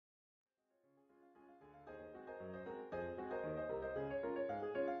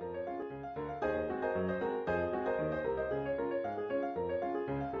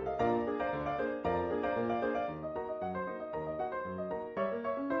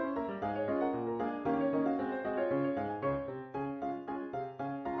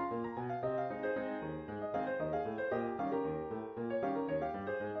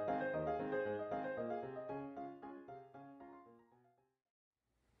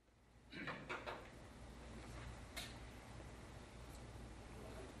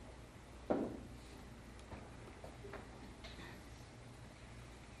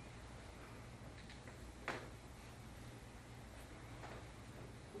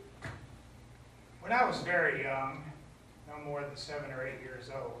When I was very young, no more than 7 or 8 years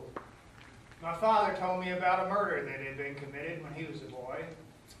old, my father told me about a murder that had been committed when he was a boy.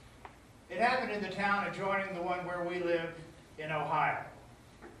 It happened in the town adjoining the one where we lived in Ohio.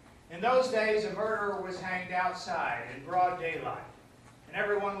 In those days, a murderer was hanged outside in broad daylight, and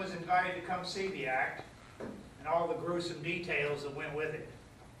everyone was invited to come see the act and all the gruesome details that went with it.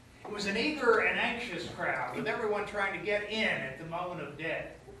 It was an eager and anxious crowd, with everyone trying to get in at the moment of death.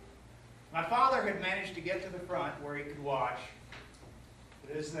 My father had managed to get to the front where he could watch,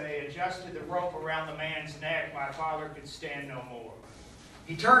 but as they adjusted the rope around the man's neck, my father could stand no more.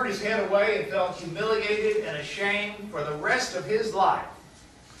 He turned his head away and felt humiliated and ashamed for the rest of his life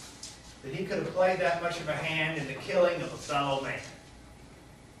that he could have played that much of a hand in the killing of a fellow man.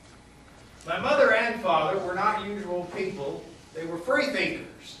 My mother and father were not usual people. They were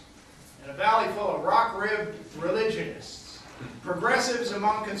freethinkers in a valley full of rock-ribbed religionists, progressives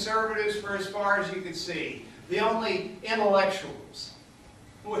among conservatives for as far as you could see, the only intellectuals.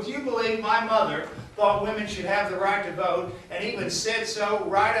 Would you believe my mother thought women should have the right to vote and even said so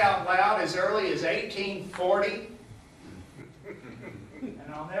right out loud as early as 1840? And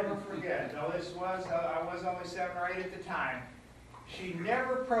I'll never forget, though I was only 7 or 8 at the time, she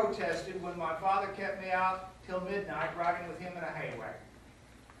never protested when my father kept me out till midnight riding with him in a hay wagon.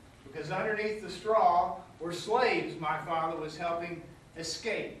 Because underneath the straw were slaves my father was helping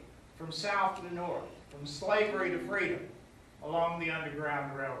escape from south to north, from slavery to freedom, along the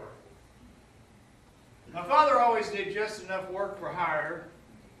Underground Railroad. My father always did just enough work for hire: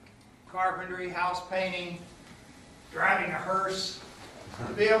 carpentry, house painting, driving a hearse,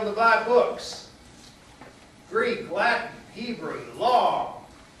 to be able to buy books. Greek, Latin, Hebrew, law,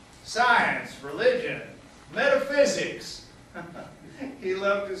 science, religion, metaphysics. He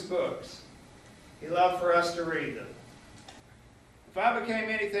loved his books. He loved for us to read them. If I became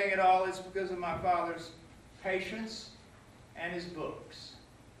anything at all, it's because of my father's patience and his books.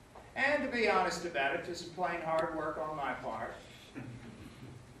 And to be honest about it, just plain hard work on my part.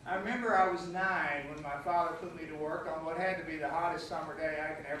 I remember I was 9 when my father put me to work on what had to be the hottest summer day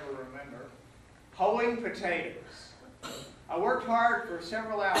I can ever remember, hoeing potatoes. I worked hard for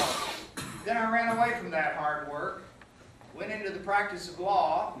several hours. Then I ran away from that hard work, went into the practice of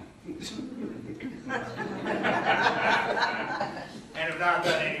law, and have not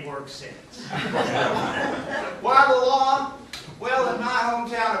done any work since. Why the law? Well, in my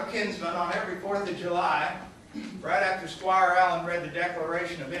hometown of Kinsman, on every 4th of July, right after Squire Allen read the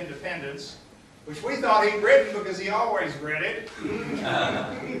Declaration of Independence, which we thought he'd written because he always read it,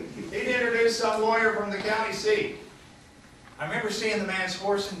 he'd introduce some lawyer from the county seat. I remember seeing the man's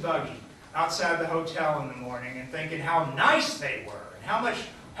horse and buggy outside the hotel in the morning and thinking how nice they were and how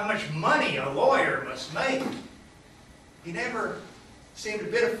much money a lawyer must make. He never seemed a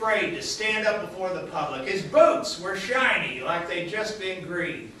bit afraid to stand up before the public. His boots were shiny like they'd just been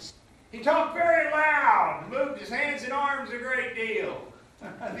greased. He talked very loud, moved his hands and arms a great deal.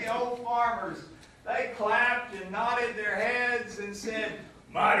 The old farmers, they clapped and nodded their heads and said,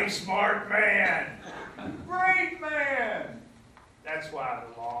 "Mighty smart man, great man." That's why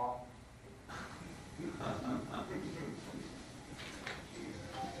the law.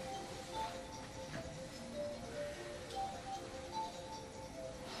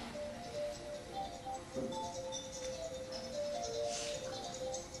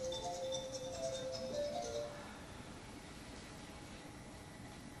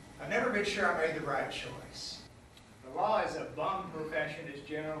 I've never been sure I made the right choice. The law is a bum profession as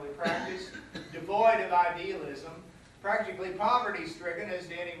generally practiced, devoid of idealism, practically poverty-stricken as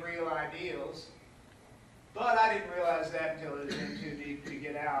to any real ideals. But I didn't realize that until it was in too deep to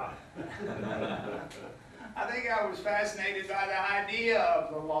get out. I think I was fascinated by the idea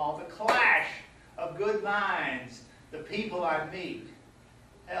of the law, the clash of good minds, the people I'd meet.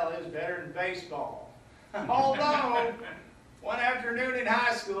 Hell, it was better than baseball. Although, one afternoon in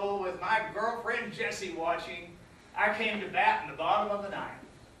high school, with my girlfriend Jessie watching, I came to bat in the bottom of the 9th.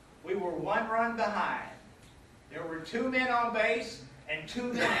 We were 1 run behind. There were 2 men on base and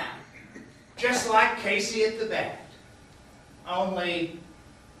 2 men out. Just like Casey at the bat. Only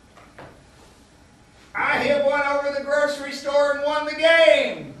I hit one over the grocery store and won the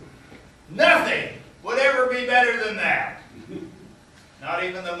game. Nothing would ever be better than that. Not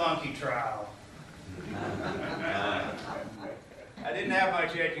even the monkey trial. I didn't have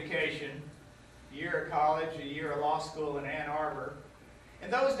much education. A year of college, a year of law school in Ann Arbor. In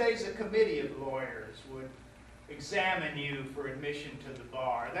those days, a committee of lawyers would examine you for admission to the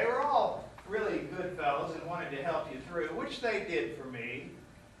bar. They were all really good fellows and wanted to help you through, which they did for me.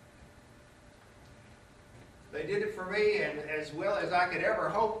 They did it for me, and as well as I could ever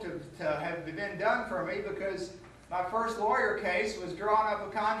hope to have been done for me, because my first lawyer case was drawing up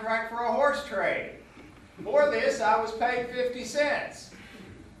a contract for a horse trade. For this, I was paid 50 cents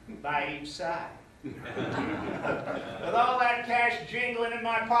by each side. With all that cash jingling in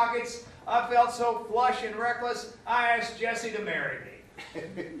my pockets, I felt so flush and reckless, I asked Jessie to marry me.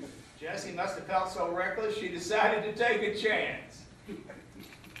 Jessie must have felt so reckless, she decided to take a chance.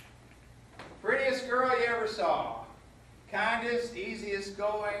 Prettiest girl you ever saw. Kindest, easiest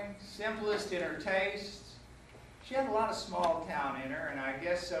going, simplest in her tastes. She had a lot of small town in her, and I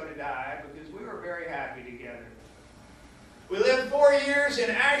guess so did I, because we were very happy together. We lived 4 years in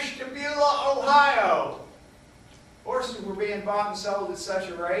Ashtabula, Ohio. Horses were being bought and sold at such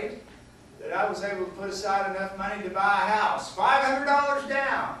a rate that I was able to put aside enough money to buy a house, $500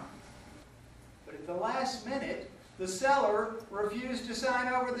 down. But at the last minute, the seller refused to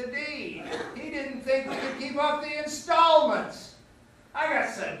sign over the deed. He didn't think we could keep up the installments. I got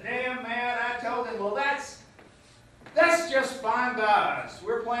so damn mad, I told him, well, that's just fine by us.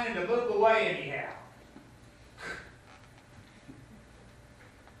 We're planning to move away anyhow.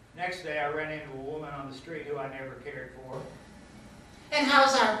 Next day, I ran into a woman on the street who I never cared for. "And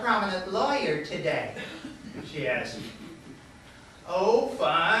how's our prominent lawyer today?" she asked me. "Oh,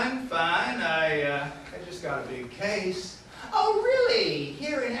 fine, fine. I just got a big case." "Oh, really?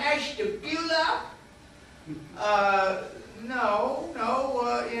 Here in Ashtabula?" No,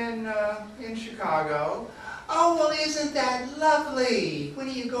 in Chicago." "Oh, well, isn't that lovely? When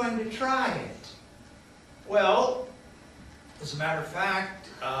are you going to try it?" "Well, as a matter of fact,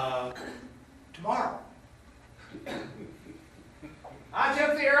 tomorrow." I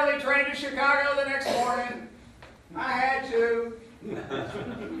took the early train to Chicago the next morning. I had to.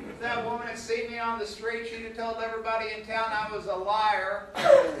 If that woman had seen me on the street, she'd have told everybody in town I was a liar,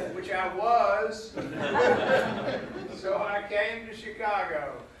 which I was. So I came to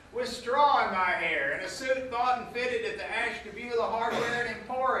Chicago with straw in my hair and a suit bought and fitted at the Ashtabula Hardware and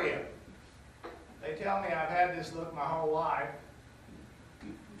Emporium. They tell me I've had this look my whole life.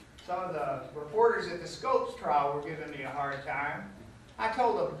 Some of the reporters at the Scopes trial were giving me a hard time. I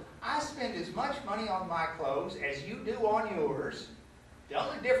told them, I spend as much money on my clothes as you do on yours. The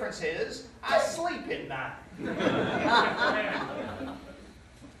only difference is I sleep in mine.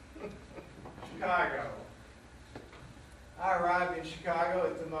 Chicago. I arrived in Chicago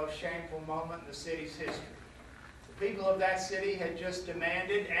at the most shameful moment in the city's history. The people of that city had just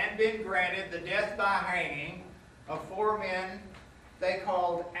demanded and been granted the death by hanging of 4 men they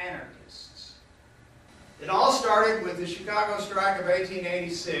called anarchists. It all started with the Chicago strike of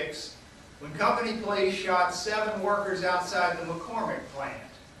 1886, when company police shot 7 workers outside the McCormick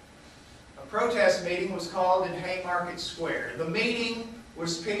plant. A protest meeting was called in Haymarket Square. The meeting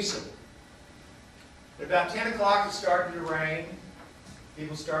was peaceable. At about 10 o'clock it started to rain.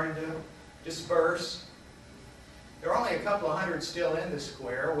 People started to disperse. There were only a couple of hundred still in the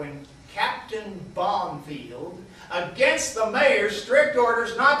square when Captain Baumfield, against the mayor's strict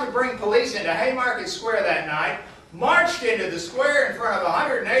orders not to bring police into Haymarket Square that night, marched into the square in front of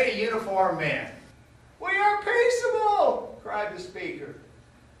 180 uniformed men. "We are peaceable!" cried the speaker.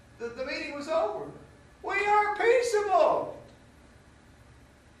 The meeting was over. "We are peaceable!"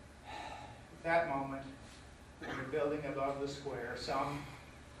 At that moment, in the building above the square, some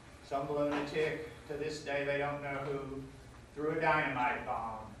lunatic, to this day they don't know who, threw a dynamite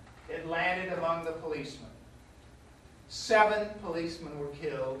bomb. It landed among the policemen. 7 policemen were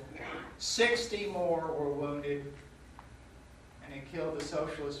killed, 60 more were wounded, and it killed the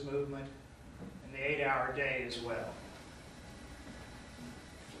socialist movement in the 8-hour day as well.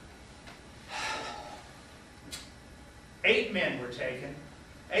 Eight men were taken.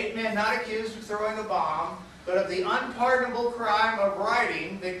 8 men not accused of throwing a bomb, but of the unpardonable crime of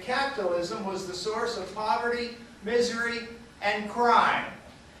writing that capitalism was the source of poverty, misery, and crime.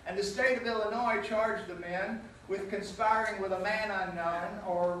 And the state of Illinois charged the men with conspiring with a man unknown,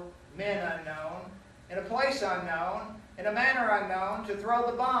 or men unknown, in a place unknown, in a manner unknown, to throw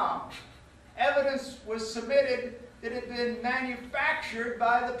the bomb. Evidence was submitted that it had been manufactured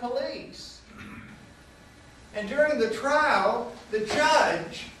by the police. And during the trial, the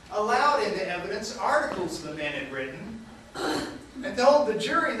judge allowed into evidence articles the men had written, and told the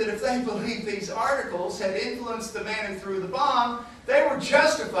jury that if they believed these articles had influenced the man who threw the bomb, they were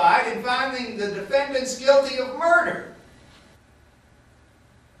justified in finding the defendants guilty of murder.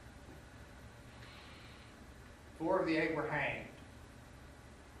 4 of the 8 were hanged.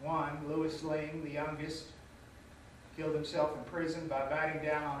 One, Louis Ling, the youngest, killed himself in prison by biting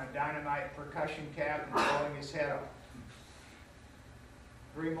down on a dynamite percussion cap and blowing his head off.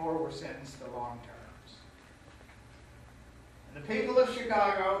 3 more were sentenced to long terms. And the people of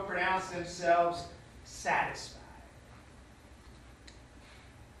Chicago pronounce themselves satisfied.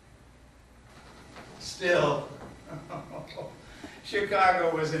 Still,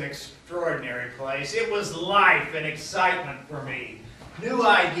 Chicago was an extraordinary place. It was life and excitement for me. New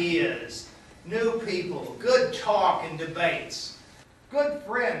ideas, new people, good talk and debates. Good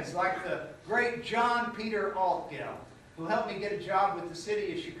friends like the great John Peter Altgeld, who helped me get a job with the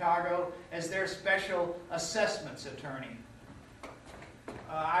city of Chicago as their special assessments attorney.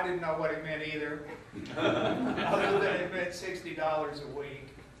 I didn't know what it meant either, other than it meant $60 a week.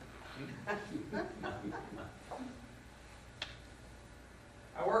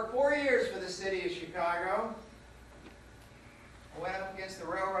 I worked 4 years for the city of Chicago. I went up against the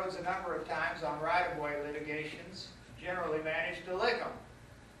railroads a number of times on right-of-way litigations, generally managed to lick them.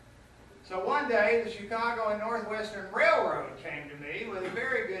 So one day, the Chicago and Northwestern Railroad came to me with a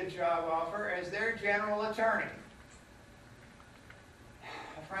very good job offer as their general attorney.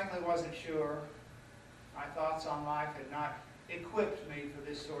 I frankly wasn't sure. My thoughts on life had not equipped me for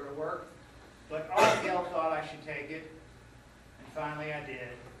this sort of work, but Altgeld thought I should take it, and finally I did.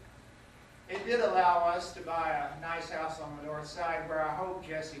 It did allow us to buy a nice house on the north side where I hoped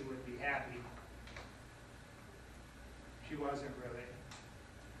Jessie would be happy. She wasn't really.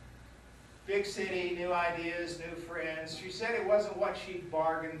 Big city, new ideas, new friends. She said it wasn't what she'd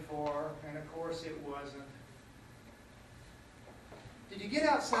bargained for, and of course it wasn't. Did you get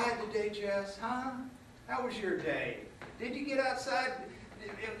outside today, Jess? Huh? How was your day? Did you get outside?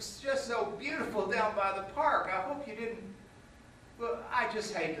 It was just so beautiful down by the park. I hope you didn't. Well, I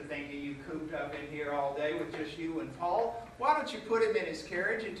just hate to think of you cooped up in here all day with just you and Paul. Why don't you put him in his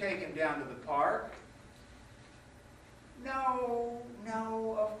carriage and take him down to the park? No,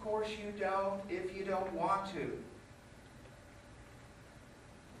 of course you don't, if you don't want to.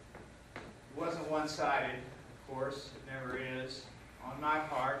 It wasn't one-sided, of course, it never is. On my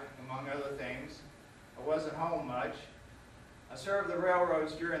part, among other things, I wasn't home much. I served the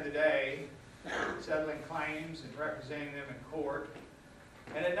railroads during the day, settling claims and representing them in court.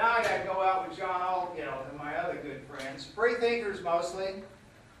 And at night I'd go out with John Altgeld and my other good friends, free thinkers mostly.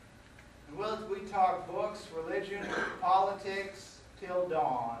 And we'd talk books, religion, politics, till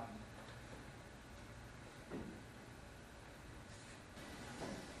dawn.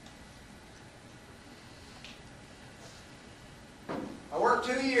 I worked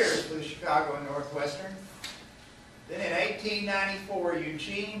 2 years for the Chicago and Northwestern. Then in 1894,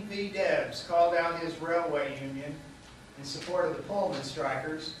 Eugene V. Debs called out his railway union in support of the Pullman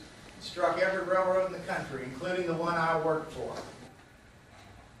strikers and struck every railroad in the country, including the one I worked for.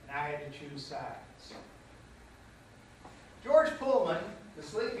 And I had to choose sides. George Pullman, the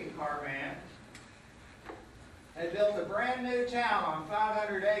sleeping car man, had built a brand new town on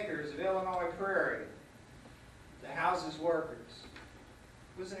 500 acres of Illinois prairie to house his workers.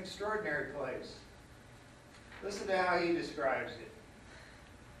 It was an extraordinary place. Listen to how he describes it.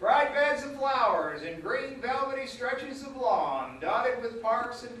 Bright beds of flowers and green velvety stretches of lawn, dotted with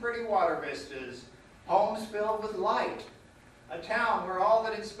parks and pretty water vistas, homes filled with light, a town where all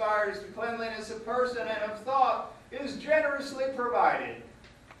that inspires the cleanliness of person and of thought is generously provided.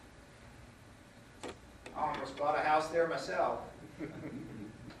 I almost bought a house there myself.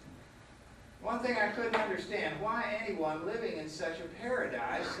 One thing I couldn't understand, why anyone living in such a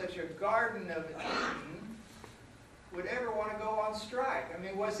paradise, such a garden of Eden, would ever want to go on strike. I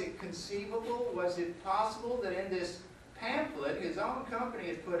mean, was it conceivable? Was it possible that in this pamphlet his own company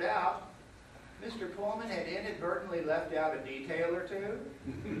had put out, Mr. Pullman had inadvertently left out a detail or two?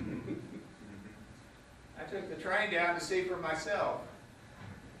 I took the train down to see for myself.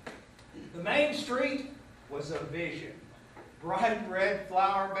 The main street was a vision. Bright red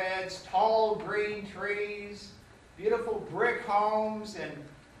flower beds, tall green trees, beautiful brick homes and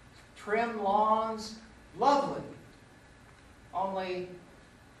trim lawns. Lovely. Only,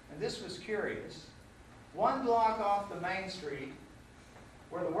 and this was curious, 1 block off the main street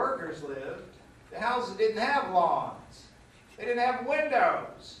where the workers lived, the houses didn't have lawns. They didn't have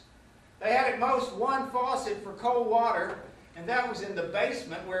windows. They had at most one faucet for cold water, and that was in the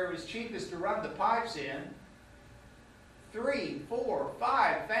basement where it was cheapest to run the pipes in. 3, 4,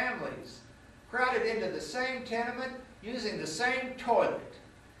 5 families crowded into the same tenement using the same toilet.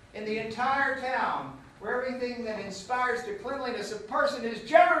 In the entire town, where everything that inspires the cleanliness of person is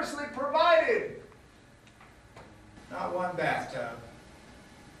generously provided. Not one bathtub.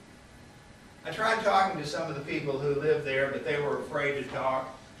 I tried talking to some of the people who lived there, but they were afraid to talk.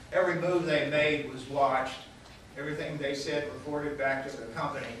 Every move they made was watched. Everything they said reported back to the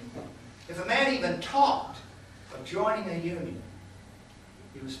company. If a man even talked of joining a union,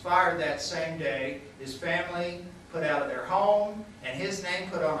 he was fired that same day. His family put out of their home, and his name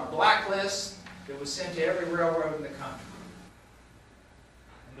put on a blacklist that was sent to every railroad in the country.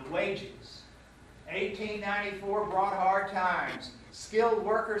 And the wages. 1894 brought hard times. Skilled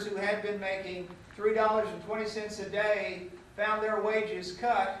workers who had been making $3.20 a day found their wages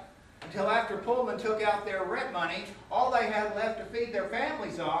cut until after Pullman took out their rent money, all they had left to feed their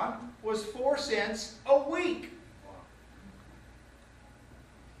families on was 4 cents a week.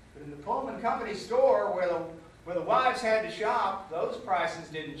 But in the Pullman Company store where the wives had to shop, those prices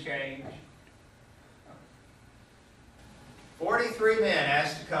didn't change. 43 men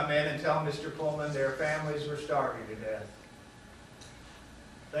asked to come in and tell Mr. Pullman their families were starving to death.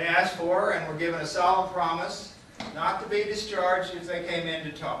 They asked for and were given a solemn promise not to be discharged if they came in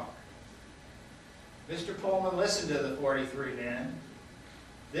to talk. Mr. Pullman listened to the 43 men,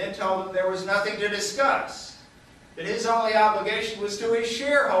 then told them there was nothing to discuss, that his only obligation was to his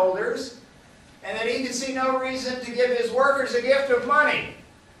shareholders, and that he could see no reason to give his workers a gift of money.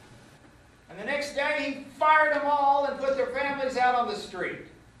 And the next day he fired them all and put their families out on the street.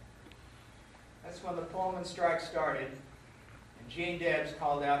 That's when the Pullman strike started, and Gene Debs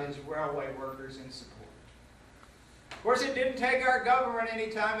called out his railway workers in support. Of course, it didn't take our government any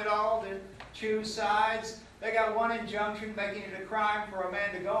time at all to choose sides. They got one injunction making it a crime for a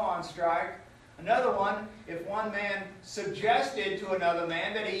man to go on strike. Another one, if one man suggested to another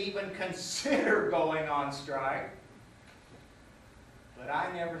man that he even consider going on strike. But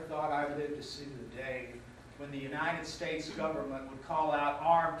I never thought I'd live to see the day when the United States government would call out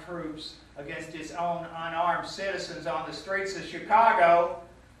armed troops against its own unarmed citizens on the streets of Chicago.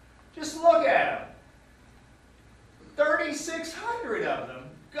 Just look at them. 3,600 of them,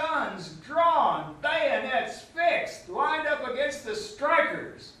 guns drawn, bayonets fixed, lined up against the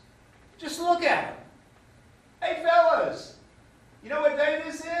strikers. Just look at them. Hey fellas, you know what day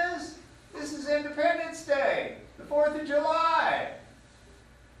this is? This is Independence Day, the 4th of July.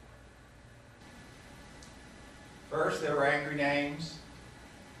 First there were angry names,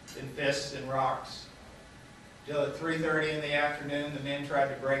 then fists and rocks. Till at 3:30 in the afternoon, the men tried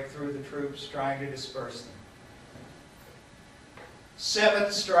to break through the troops, trying to disperse them.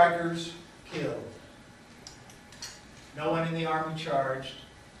 7 strikers killed. No one in the Army charged.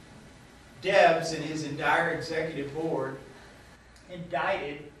 Debs and his entire executive board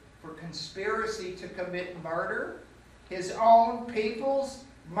indicted for conspiracy to commit murder, his own people's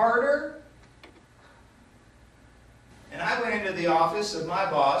murder. And I went into the office of my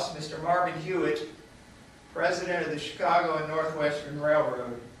boss, Mr. Marvin Hewitt, president of the Chicago and Northwestern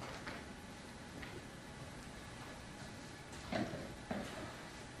Railroad.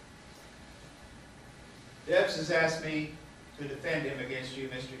 Debs has asked me to defend him against you,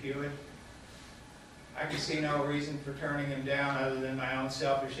 Mr. Hewitt. I can see no reason for turning him down other than my own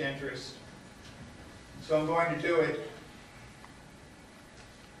selfish interest. So I'm going to do it.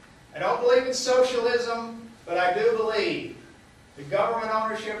 I don't believe in socialism, but I do believe that government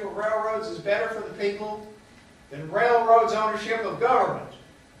ownership of railroads is better for the people than railroads' ownership of government.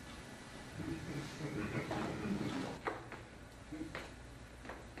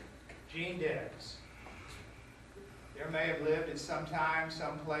 Gene Debs. There may have lived at some time,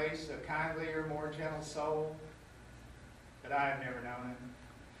 some place, a kindlier, more gentle soul, but I have never known him.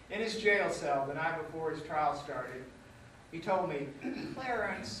 In his jail cell the night before his trial started, he told me,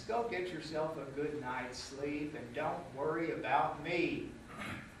 "Clarence, go get yourself a good night's sleep and don't worry about me.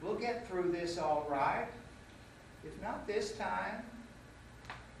 We'll get through this all right. If not this time,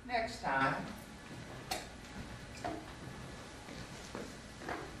 next time."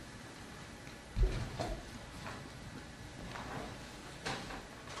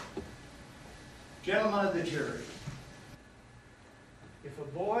 Gentlemen of the jury, if a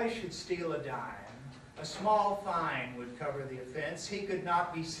boy should steal a dime, a small fine would cover the offense. He could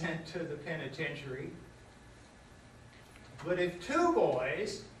not be sent to the penitentiary. But if 2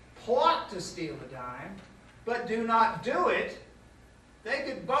 boys plot to steal a dime, but do not do it, they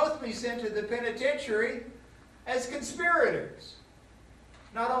could both be sent to the penitentiary as conspirators.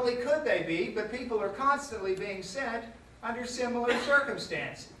 Not only could they be, but people are constantly being sent under similar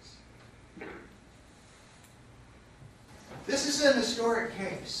circumstances. This is an historic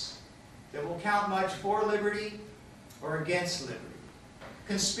case that will count much for liberty or against liberty.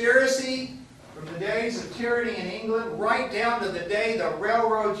 Conspiracy from the days of tyranny in England right down to the day the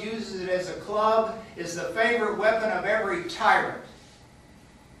railroad uses it as a club is the favorite weapon of every tyrant.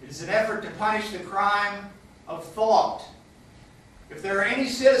 It is an effort to punish the crime of thought. If there are any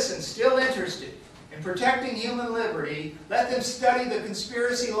citizens still interested in protecting human liberty, let them study the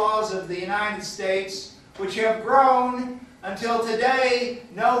conspiracy laws of the United States, which have grown until today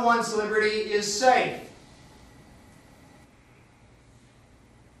no one's liberty is safe.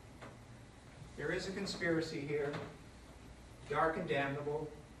 There is a conspiracy here, dark and damnable,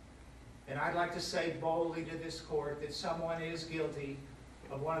 and I'd like to say boldly to this court that someone is guilty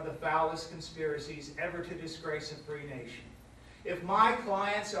of one of the foulest conspiracies ever to disgrace a free nation. If my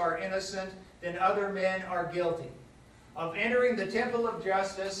clients are innocent, then other men are guilty of entering the temple of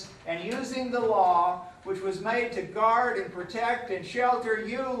justice and using the law, which was made to guard and protect and shelter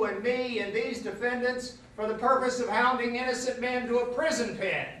you and me and these defendants, for the purpose of hounding innocent men to a prison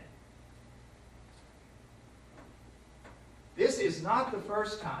pen. This is not the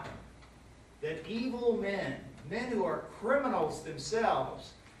first time that evil men, men who are criminals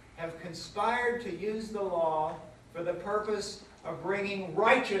themselves, have conspired to use the law for the purpose of bringing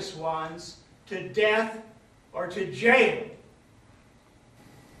righteous ones to death or to jail.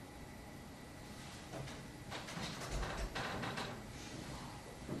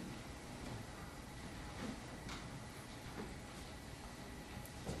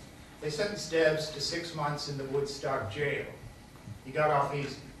 They sentenced Debs to 6 months in the Woodstock jail. He got off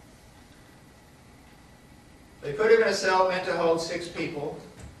easy. They put him in a cell meant to hold 6 people.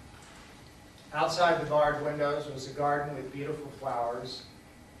 Outside the barred windows was a garden with beautiful flowers.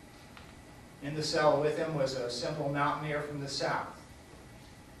 In the cell with him was a simple mountaineer from the south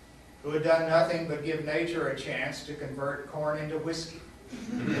who had done nothing but give nature a chance to convert corn into whiskey.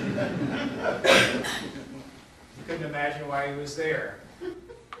 Couldn't imagine why he was there.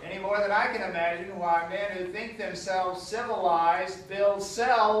 Any more than I can imagine why men who think themselves civilized build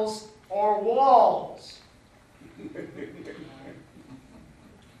cells or walls.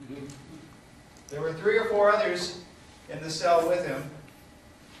 There were 3 or 4 others in the cell with him,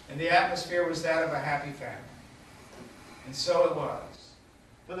 and the atmosphere was that of a happy family. And so it was.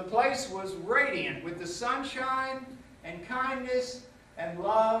 For the place was radiant with the sunshine and kindness and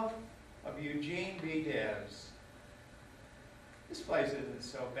love of Eugene B. Debs. This place isn't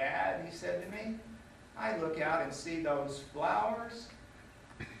so bad, he said to me. I look out and see those flowers.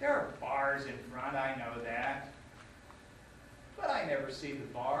 There are bars in front, I know that. But I never see the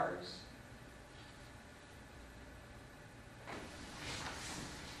bars.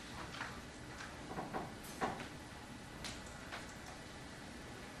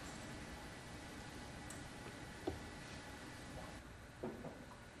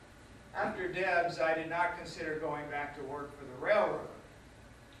 After Debs, I did not consider going back to work for the railroad.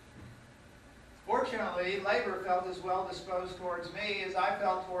 Fortunately, labor felt as well disposed towards me as I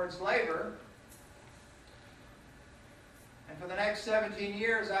felt towards labor. And for the next 17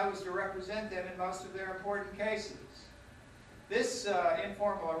 years, I was to represent them in most of their important cases. This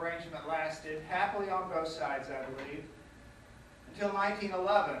informal arrangement lasted happily on both sides, I believe, until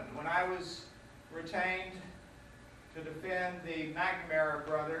 1911, when I was retained to defend the McNamara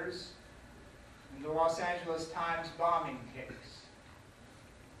brothers in the Los Angeles Times bombing case.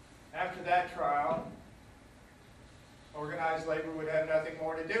 After that trial, organized labor would have nothing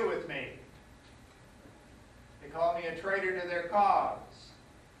more to do with me. They called me a traitor to their cause,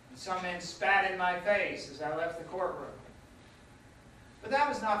 and some men spat in my face as I left the courtroom. But that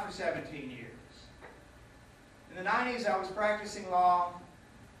was not for 17 years. In the 90s, I was practicing law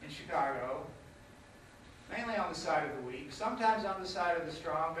in Chicago, mainly on the side of the weak, sometimes on the side of the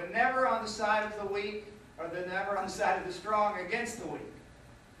strong, but never on the side of the weak, or never on the side of the strong against the weak.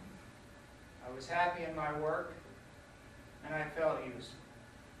 I was happy in my work, and I felt useful.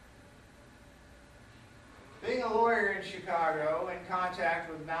 Being a lawyer in Chicago, in contact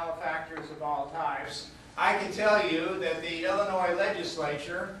with malefactors of all types, I can tell you that the Illinois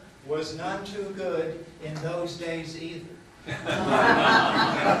legislature was none too good in those days either.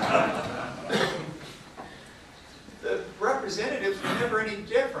 The representatives were never any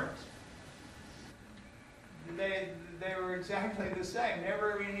different. They were exactly the same,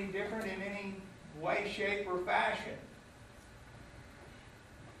 never any different in any way, shape, or fashion.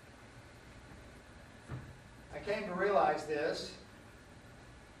 I came to realize this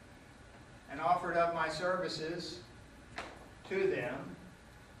and offered up my services to them,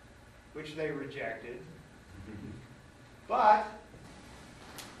 which they rejected. But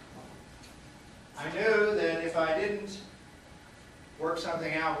I knew that if I didn't work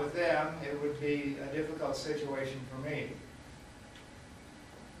something out with them, it would be a difficult situation for me.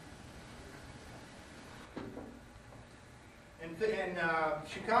 In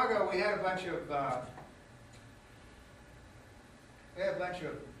Chicago, we had a bunch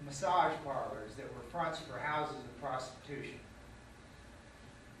of massage parlors that were fronts for houses of prostitution.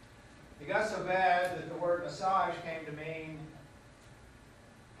 It got so bad that the word massage came to mean,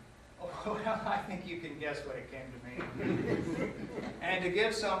 well, I think you can guess what it came to mean. And to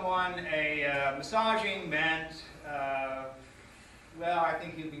give someone a massaging meant Well, I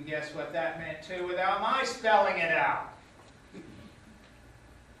think you can guess what that meant too without my spelling it out.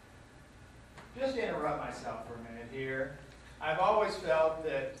 Just to interrupt myself for a minute here. I've always felt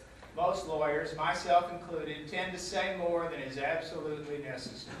that most lawyers, myself included, tend to say more than is absolutely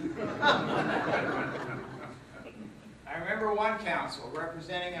necessary. I remember one counsel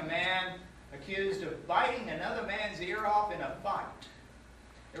representing a man accused of biting another man's ear off in a fight.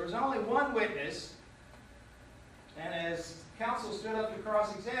 There was only one witness, and as counsel stood up to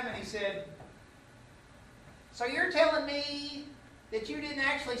cross-examine, he said, "So you're telling me that you didn't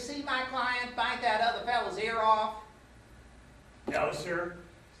actually see my client bite that other fellow's ear off?" "No, sir,"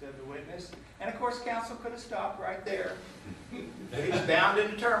 said the witness. And of course, counsel could have stopped right there. He was bound and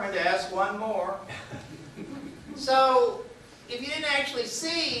determined to ask one more. "So, if you didn't actually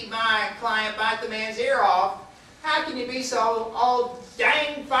see my client bite the man's ear off, how can you be so all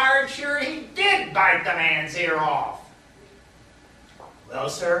dang fired sure he did bite the man's ear off?" "Well,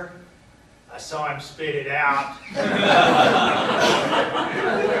 sir, I saw him spit it out."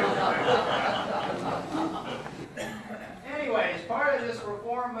 Anyways, part of this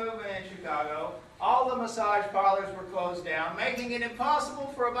reform movement in Chicago, all the massage parlors were closed down, making it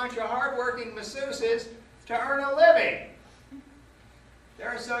impossible for a bunch of hard-working masseuses to earn a living.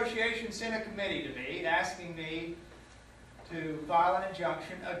 Their association sent a committee to me asking me to file an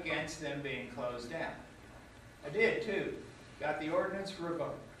injunction against them being closed down. I did too. Got the ordinance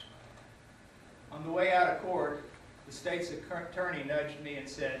revoked. On the way out of court, the state's attorney nudged me and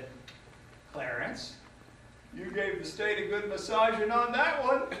said, "Clarence, you gave the state a good massaging on that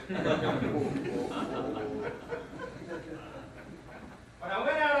one." When I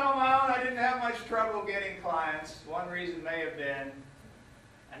went out on my own, I didn't have much trouble getting clients. One reason may have been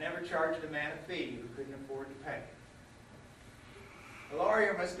I never charged a man a fee who couldn't afford to pay. A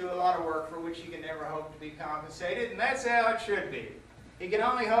lawyer must do a lot of work for which he can never hope to be compensated, and that's how it should be. He can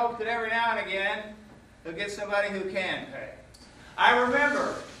only hope that every now and again he'll get somebody who can pay. I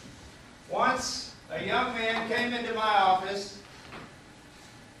remember once a young man came into my office,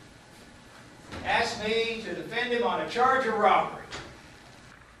 asked me to defend him on a charge of robbery.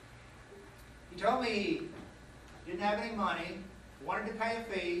 He told me he didn't have any money, wanted to pay a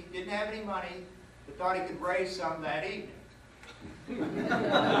fee, didn't have any money, but thought he could raise some that evening.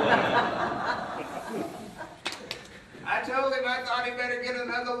 I told him I thought he better get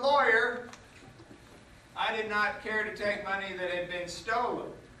another lawyer. I did not care to take money that had been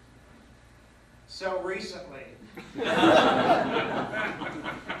stolen so recently. I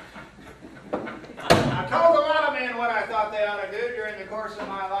told a lot of men what I thought they ought to do during the course of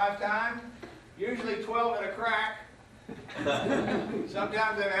my lifetime, usually 12 at a crack.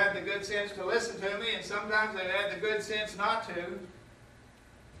 Sometimes they've had the good sense to listen to me, and sometimes they've had the good sense not to.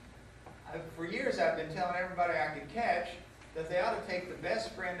 For years I've been telling everybody I could catch that they ought to take the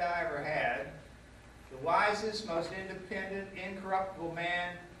best friend I ever had, the wisest, most independent, incorruptible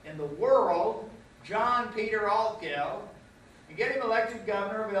man in the world, John Peter Altgeld, and get him elected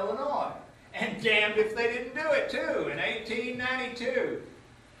governor of Illinois. And damned if they didn't do it too, in 1892.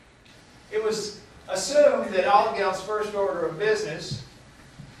 It was assumed that Altgeld's first order of business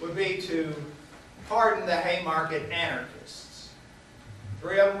would be to pardon the Haymarket anarchists.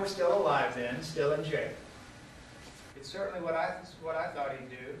 3 of them were still alive then, still in jail. It's certainly what I thought he'd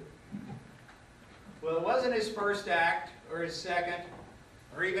do. Well, it wasn't his first act, or his second,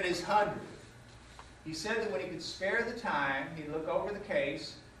 or even his 100th. He said that when he could spare the time, he'd look over the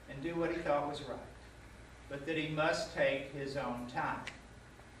case and do what he thought was right, but that he must take his own time.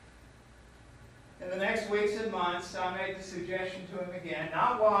 In the next weeks and months, I made the suggestion to him again,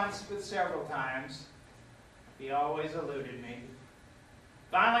 not once, but several times. He always eluded me.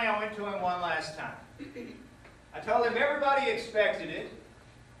 Finally, I went to him one last time. I told him everybody expected it,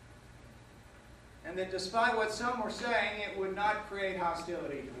 and that despite what some were saying, it would not create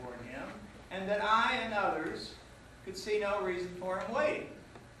hostility toward him, and that I and others could see no reason for him waiting.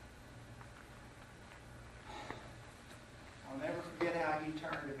 I'll never forget how he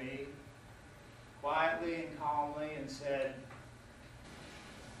turned to me, quietly and calmly, and said,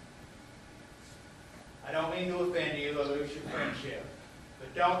 "I don't mean to offend you or lose your friendship,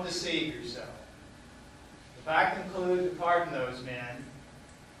 but don't deceive yourself. If I conclude to pardon those men,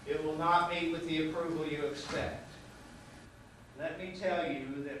 it will not meet with the approval you expect. Let me tell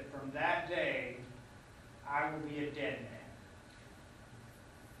you that from that day, I will be a dead man."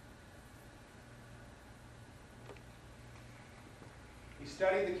 He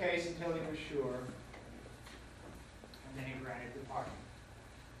studied the case until he was sure, and then he granted the pardon.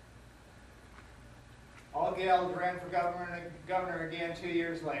 Altgeld ran for governor again 2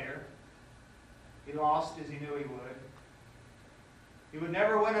 years later. He lost, as he knew he would. He would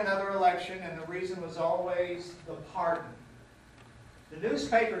never win another election, and the reason was always the pardon. The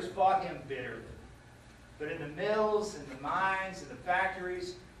newspapers fought him bitterly. But in the mills, in the mines, in the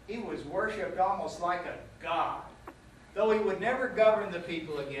factories, he was worshipped almost like a god. Though he would never govern the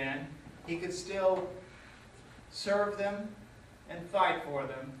people again, he could still serve them and fight for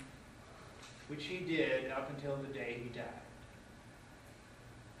them, which he did up until the day he died.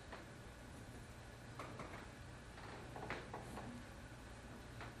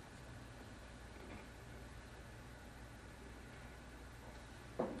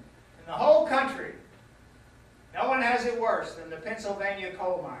 In the whole country, no one has it worse than the Pennsylvania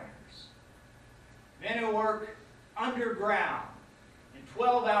coal miners. Men who work underground in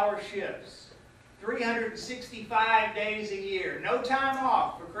 12-hour shifts, 365 days a year, no time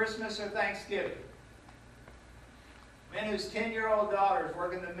off for Christmas or Thanksgiving. Men whose 10-year-old daughters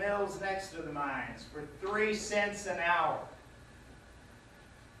work in the mills next to the mines for 3 cents an hour.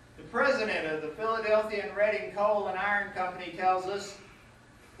 The president of the Philadelphia and Reading Coal and Iron Company tells us,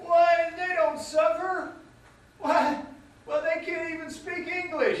 "Why, they don't suffer. Why, well, they can't even speak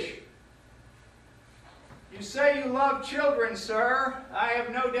English." You say you love children, sir. I have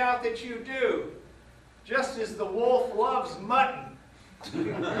no doubt that you do. Just as the wolf loves mutton.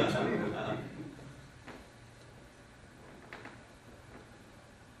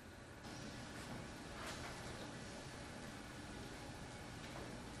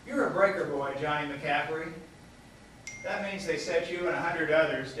 You're a breaker boy, Johnny McCaffrey. That means they set you and 100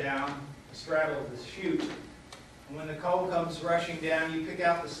 others down to straddle the chute. And when the coal comes rushing down, you pick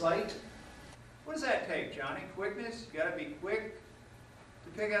out the slate. What does that take, Johnny? Quickness? You got to be quick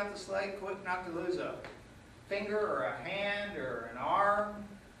to pick out the slate, quick not to lose a finger or a hand or an arm.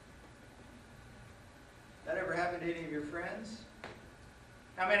 That ever happened to any of your friends?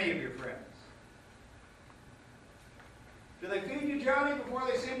 How many of your friends? Do they feed you, Johnny, before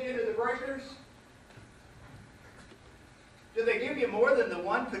they send you into the breakers? Do they give you more than the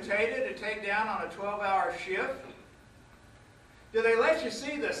one potato to take down on a 12-hour shift? Do they let you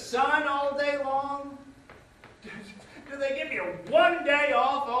see the sun all day long? Do they give you one day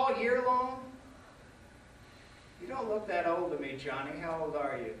off all year long? You don't look that old to me, Johnny. How old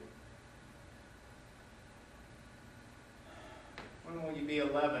are you? When will you be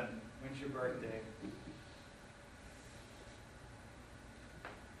 11? When's your birthday?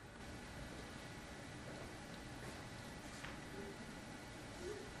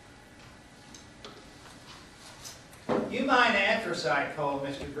 You mine anthracite coal,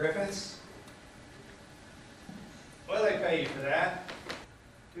 Mr. Griffiths. Well, they pay you for that.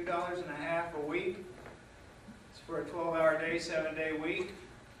 $2.50 a week. It's for a 12-hour day, 7-day week.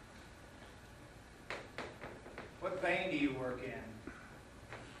 What vein do you work in?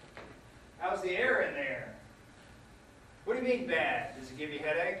 How's the air in there? What do you mean bad? Does it give you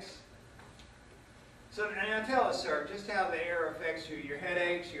headaches? So now tell us, sir, just how the air affects you. Your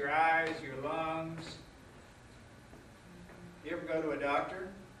headaches, your eyes, your lungs. You ever go to a doctor?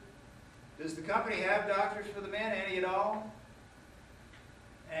 Does the company have doctors for the men, any at all?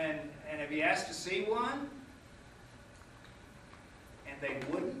 And have you asked to see one? And they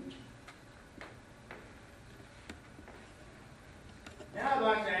wouldn't? Now I'd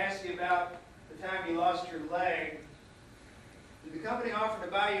like to ask you about the time you lost your leg. Did the company offer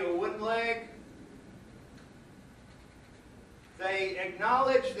to buy you a wooden leg? They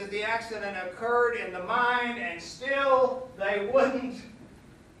acknowledged that the accident occurred in the mine, and still they wouldn't.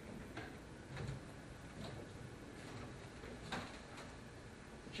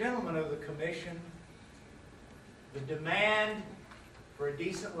 Gentlemen of the Commission, the demand for a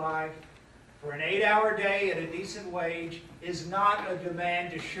decent life, for an 8-hour day at a decent wage, is not a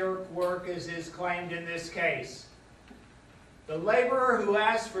demand to shirk work as is claimed in this case. The laborer who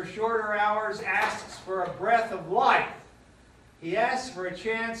asks for shorter hours asks for a breath of life. He asks for a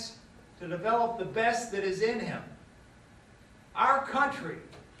chance to develop the best that is in him. Our country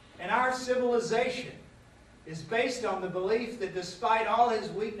and our civilization is based on the belief that despite all his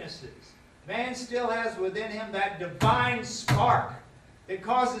weaknesses, man still has within him that divine spark that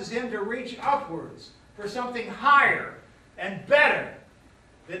causes him to reach upwards for something higher and better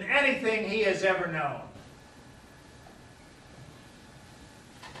than anything he has ever known.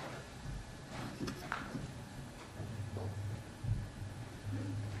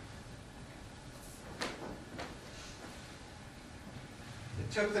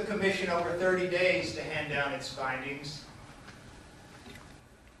 It took the commission over 30 days to hand down its findings.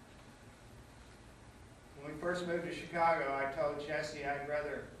 When we first moved to Chicago, I told Jesse I'd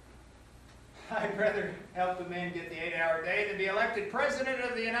rather help the men get the 8-hour day than be elected President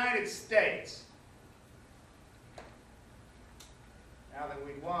of the United States. that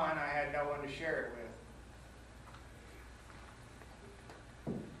we'd won, I had no one to share it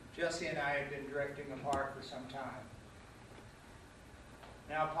with. Jessie and I had been drifting apart for some time.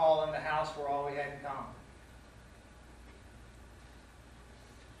 Now Paul and the house were all we had in common.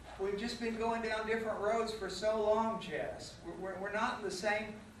 We've just been going down different roads for so long, Jess. We're not in the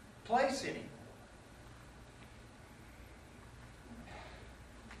same place anymore.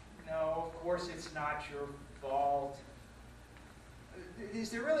 No, of course it's not your fault. Is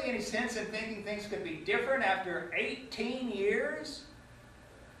there really any sense in thinking things could be different after 18 years?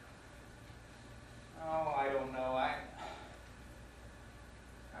 Oh, I don't know. I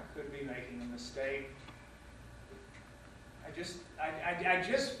could be making a mistake. I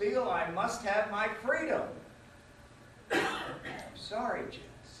just feel I must have my freedom. I'm sorry, Jess.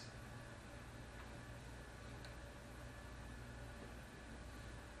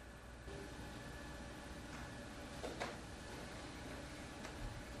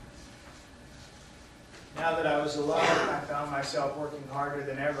 Now that I was alone, I found myself working harder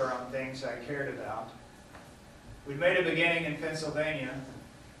than ever on things I cared about. We'd made a beginning in Pennsylvania,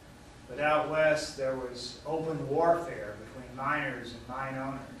 but out west there was open warfare between miners and mine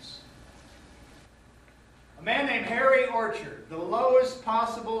owners. A man named Harry Orchard, the lowest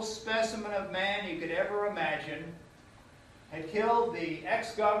possible specimen of man you could ever imagine, had killed the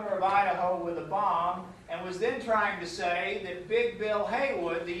ex-governor of Idaho with a bomb and was then trying to say that Big Bill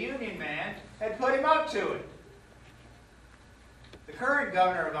Haywood, the Union man, had put him up to it. The current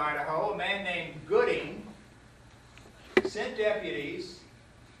governor of Idaho, a man named Gooding, sent deputies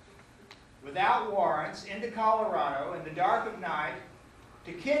without warrants into Colorado in the dark of night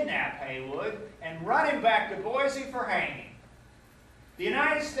to kidnap Haywood and run him back to Boise for hanging. The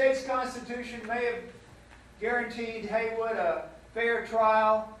United States Constitution may have guaranteed Haywood a fair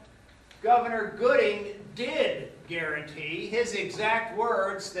trial. Governor Gooding did guarantee, his exact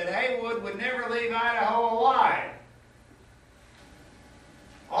words, that Haywood would never leave Idaho alive.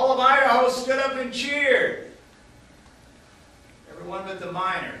 All of Idaho stood up and cheered. Everyone but the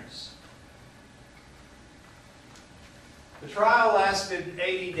miners. The trial lasted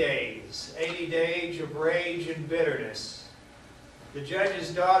 80 days. 80 days of rage and bitterness. The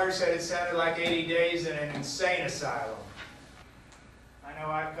judge's daughter said it sounded like 80 days in an insane asylum. I know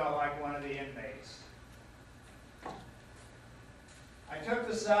I felt like one of the inmates. I took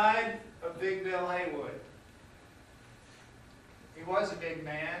the side of Big Bill Haywood. He was a big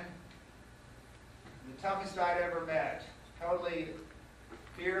man, the toughest I'd ever met. Totally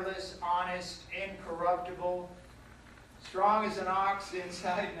fearless, honest, incorruptible, strong as an ox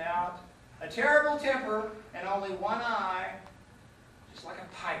inside and out, a terrible temper, and only one eye, just like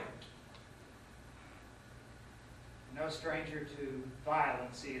a pirate. No stranger to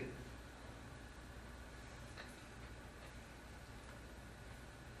violence either.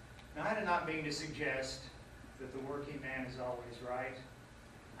 Now, I do not mean to suggest that the working man is always right.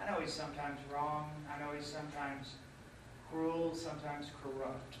 I know he's sometimes wrong. I know he's sometimes cruel, sometimes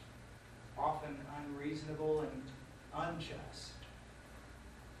corrupt, often unreasonable and unjust.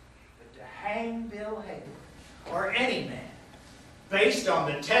 But to hang Bill Haywood, or any man, based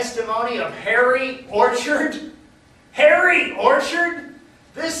on the testimony of Harry Orchard? Harry Orchard?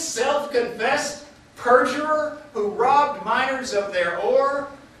 This self-confessed perjurer who robbed miners of their ore,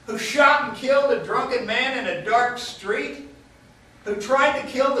 who shot and killed a drunken man in a dark street, who tried to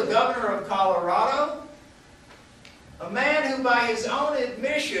kill the governor of Colorado, a man who by his own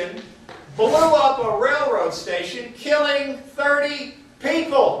admission blew up a railroad station, killing 30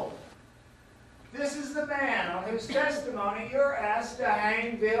 people. This is the man on whose testimony you're asked to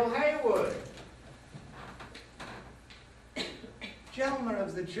hang Bill Haywood. Gentlemen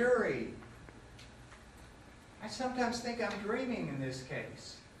of the jury, I sometimes think I'm dreaming in this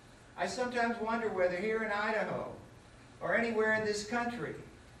case. I sometimes wonder whether here in Idaho, or anywhere in this country,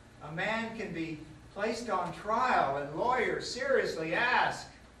 a man can be placed on trial and lawyers seriously asked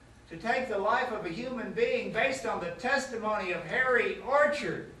to take the life of a human being based on the testimony of Harry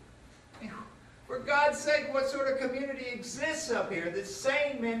Orchard. For God's sake, what sort of community exists up here that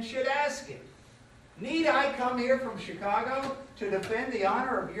sane men should ask it? Need I come here from Chicago to defend the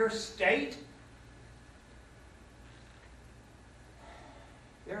honor of your state?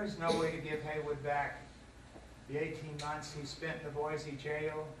 There is no way to give Haywood back the 18 months he spent in the Boise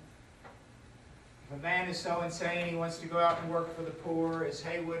jail. If a man is so insane he wants to go out and work for the poor, as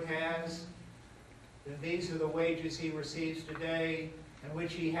Haywood has, then these are the wages he receives today, and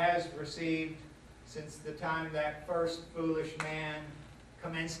which he has received since the time that first foolish man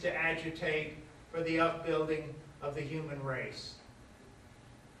commenced to agitate for the upbuilding of the human race.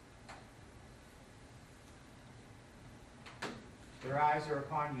 Your eyes are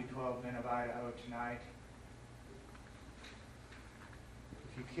upon you, 12 men of Idaho, tonight.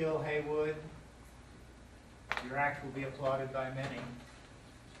 If you kill Haywood, your act will be applauded by many.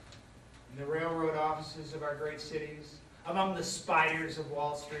 In the railroad offices of our great cities, among the spiders of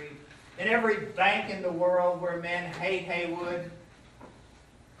Wall Street, in every bank in the world where men hate Haywood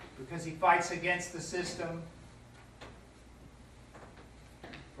because he fights against the system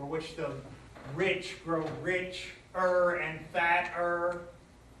for which the rich grow richer and fatter.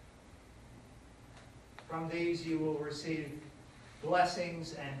 From these you will receive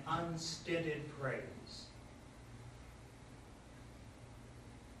blessings and unstinted praise.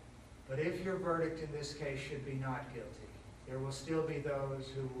 But if your verdict in this case should be not guilty, there will still be those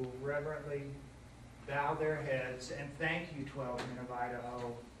who will reverently bow their heads and thank you, 12 men of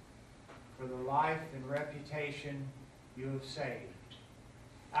Idaho, for the life and reputation you have saved.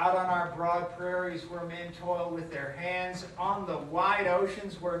 Out on our broad prairies where men toil with their hands, on the wide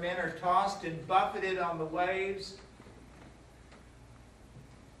oceans where men are tossed and buffeted on the waves,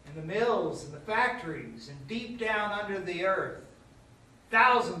 in the mills and the factories and deep down under the earth,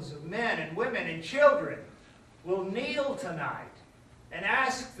 thousands of men and women and children will kneel tonight and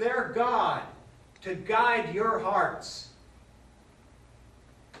ask their God to guide your hearts.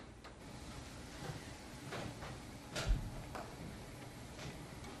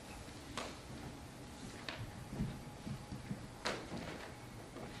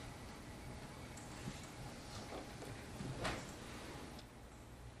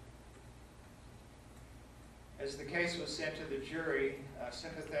 As the case was sent to the jury, a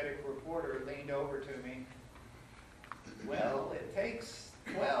sympathetic reporter leaned over to me. "Well, it takes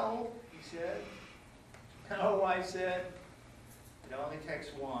 12, he said. "No," I said, "it only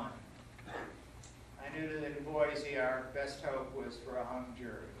takes one." I knew that in Boise our best hope was for a hung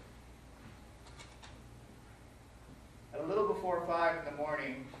jury. At a little before 5 in the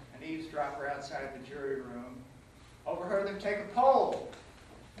morning, an eavesdropper outside the jury room overheard them take a poll.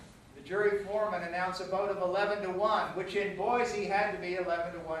 The jury foreman announced a vote of 11 to 1, which in Boise had to be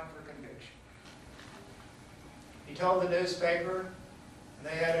 11 to 1 for conviction. He told the newspaper, and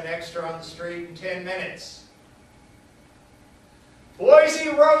they had an extra on the street in 10 minutes. Boise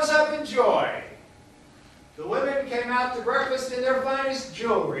rose up in joy. The women came out to breakfast in their finest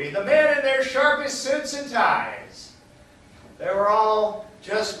jewelry, the men in their sharpest suits and ties. They were all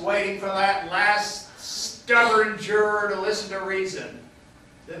just waiting for that last stubborn juror to listen to reason.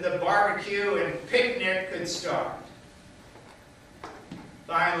 Then the barbecue and picnic could start.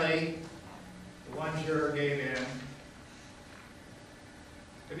 Finally, the one juror gave in.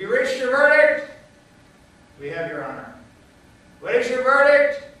 "Have you reached your verdict?" "We have, Your Honor." "What is your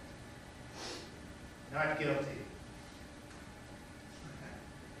verdict?" "Not guilty."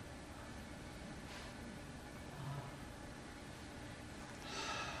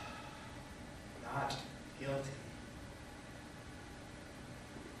 Not guilty.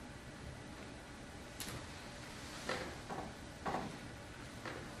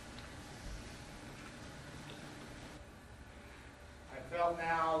 I felt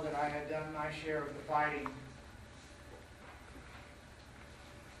now that I had done my share of the fighting.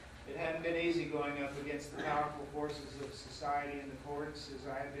 It hadn't been easy going up against the powerful forces of society in the courts, as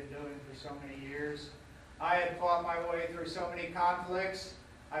I had been doing for so many years. I had fought my way through so many conflicts,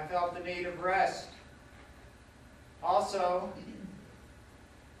 I felt the need of rest. Also,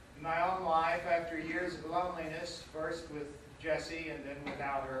 in my own life, after years of loneliness, first with Jessie and then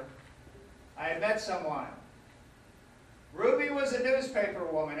without her, I had met someone. Ruby was a newspaper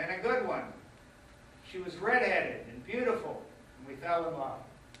woman, and a good one. She was redheaded and beautiful, and we fell in love.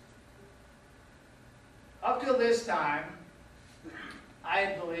 Up till this time, I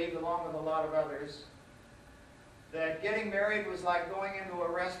had believed, along with a lot of others, that getting married was like going into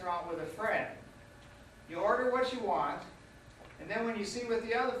a restaurant with a friend. You order what you want, and then when you see what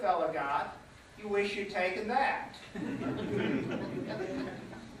the other fellow got, you wish you'd taken that.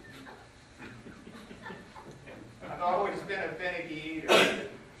 I've always been a finicky eater.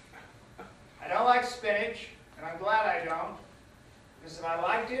 I don't like spinach, and I'm glad I don't, because if I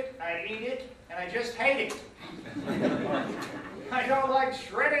liked it, I'd eat it, and I just hate it. I don't like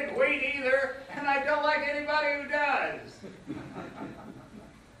shredded wheat either, and I don't like anybody who does.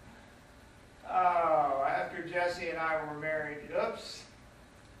 Oh, after Jessie and I were married, oops,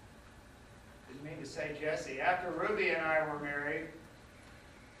 didn't mean to say Jessie. After Ruby and I were married,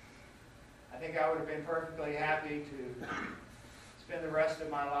 I think I would have been perfectly happy to spend the rest of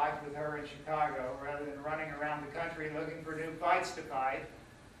my life with her in Chicago rather than running around the country looking for new fights to fight.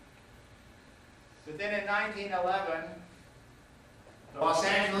 But then in 1911, the Los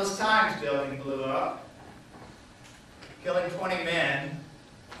Angeles Times building blew up. killing 20 men,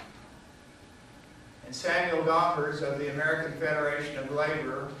 and Samuel Gompers of the American Federation of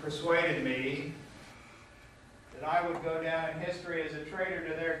Labor persuaded me that I would go down in history as a traitor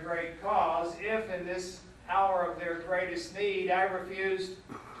to their great cause if, in this hour of their greatest need, I refused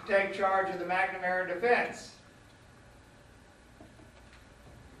to take charge of the McNamara defense.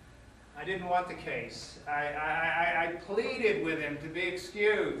 I didn't want the case. I pleaded with him to be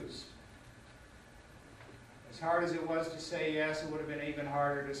excused. As hard as it was to say yes, it would have been even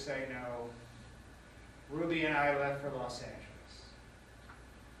harder to say no. Ruby and I left for Los Angeles.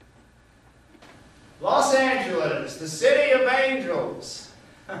 Los Angeles, the city of angels.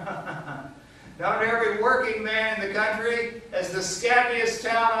 Known to every working man in the country as the scabbiest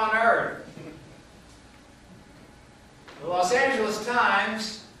town on earth. The Los Angeles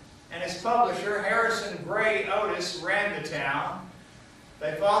Times and its publisher, Harrison Gray Otis, ran the town.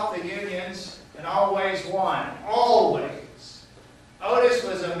 They fought the unions and always won. Always. Otis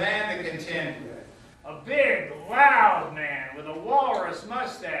was a man to contend with. A big, loud man with a walrus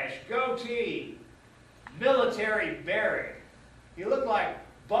mustache, goatee, military beret. He looked like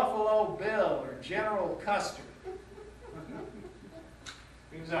Buffalo Bill or General Custer.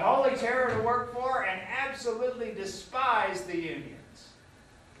 He was a holy terror to work for and absolutely despised the unions.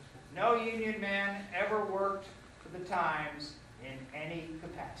 No union man ever worked for the Times in any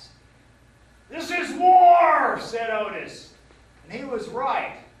capacity. "This is war," said Otis. And he was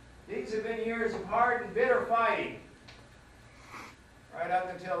right. These have been years of hard and bitter fighting. Right up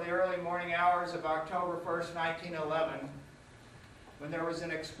until the early morning hours of October 1st, 1911, when there was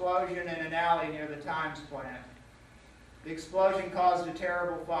an explosion in an alley near the Times plant. The explosion caused a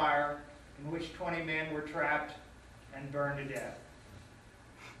terrible fire in which 20 men were trapped and burned to death.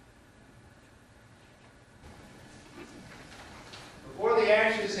 Before the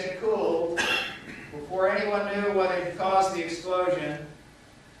ashes had cooled, before anyone knew what had caused the explosion,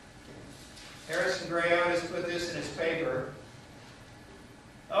 Harrison Gray Otis put this in his paper.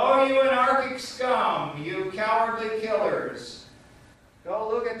 "Oh, you anarchic scum, you cowardly killers. Go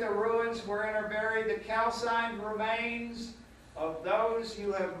look at the ruins wherein are buried the calcined remains of those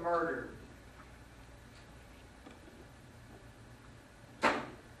you have murdered." A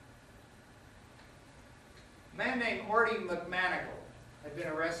man named Horty McManigal had been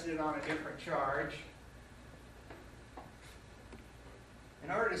arrested on a different charge. In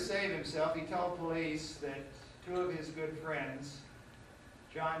order to save himself, he told police that two of his good friends,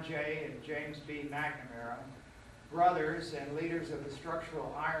 John J. and James B. McNamara, brothers and leaders of the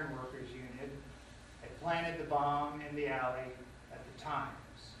Structural Ironworkers Union, had planted the bomb in the alley at the Times.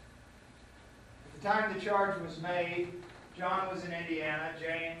 At the time the charge was made, John was in Indiana,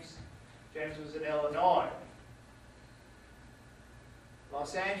 James was in Illinois.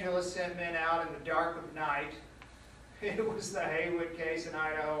 Los Angeles sent men out in the dark of night. It was the Haywood case in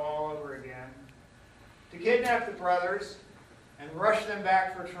Idaho all over again, to kidnap the brothers and rush them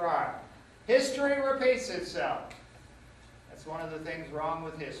back for trial. History repeats itself. That's one of the things wrong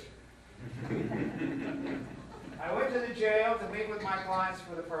with history. I went to the jail to meet with my clients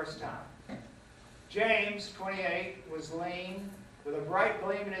for the first time. James, 28, was lean, with a bright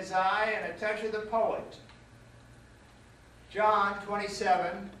gleam in his eye and a touch of the poet. John,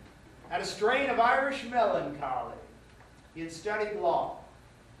 27, had a strain of Irish melancholy. He had studied law.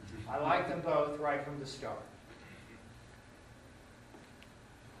 I liked them both right from the start.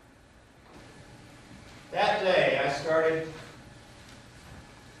 That day, I started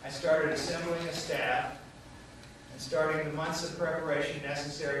assembling a staff and starting the months of preparation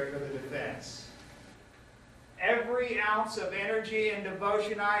necessary for the defense. Every ounce of energy and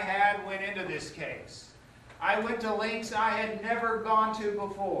devotion I had went into this case. I went to lengths I had never gone to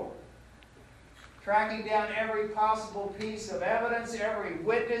before, tracking down every possible piece of evidence, every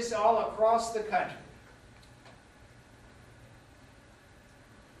witness all across the country.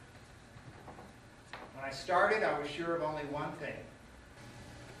 When I started, I was sure of only one thing.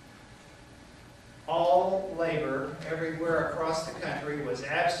 All labor everywhere across the country was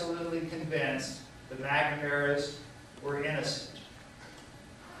absolutely convinced the McNamaras were innocent.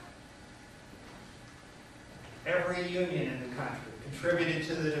 Every union in the country contributed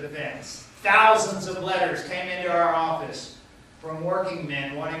to the defense. Thousands of letters came into our office from working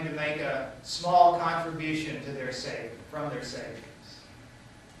men wanting to make a small contribution to their from their savings.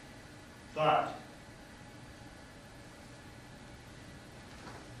 But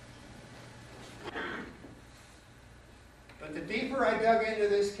the deeper I dug into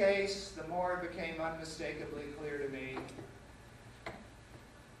this case, the more it became unmistakably clear to me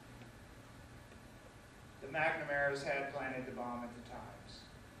the McNamaras had planted the bomb at the Times.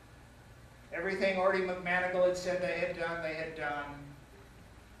 Everything Orty McManigal had said they had done.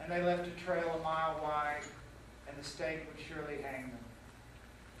 And they left a trail a mile wide, and the stake would surely hang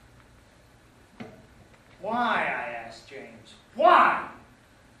them. Why, I asked James. Why?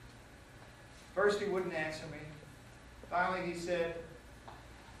 First he wouldn't answer me. Finally he said,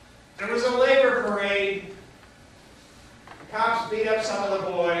 there was a labor parade. The cops beat up some of the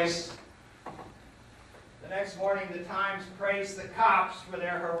boys. The next morning the Times praised the cops for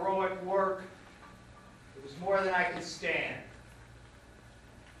their heroic work. It was more than I could stand.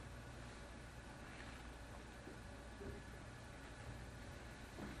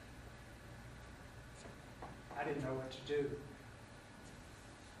 I didn't know what to do.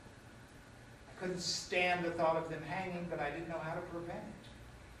 I couldn't stand the thought of them hanging, but I didn't know how to prevent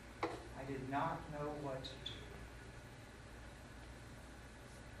it. I did not know what to do.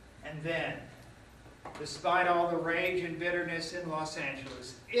 And then, despite all the rage and bitterness in Los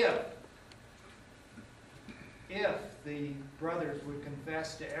Angeles, if the brothers would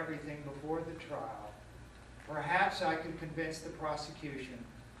confess to everything before the trial, perhaps I could convince the prosecution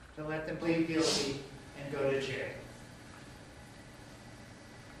to let them plead guilty and go to jail.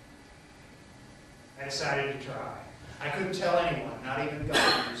 I decided to try. I couldn't tell anyone, not even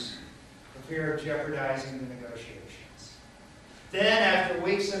governors, for fear of jeopardizing the negotiations. Then, after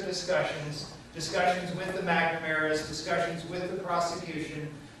weeks of discussions with the McNamara's, discussions with the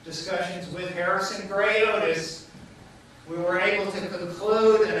prosecution, discussions with Harrison Gray Otis, we were able to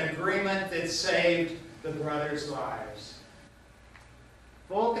conclude an agreement that saved the brothers' lives.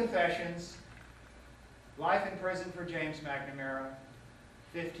 Full confessions, life in prison for James McNamara,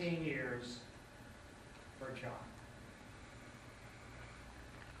 15 years for John.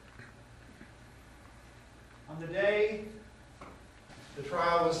 On the day the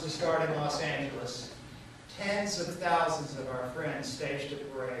trial was to start in Los Angeles, tens of thousands of our friends staged a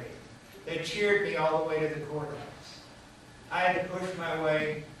parade. They cheered me all the way to the courthouse. I had to push my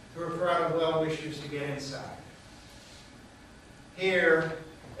way through a crowd of well-wishers to get inside. Here,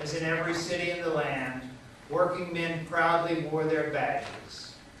 as in every city in the land, working men proudly wore their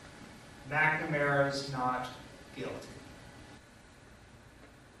badges. McNamara's not guilty.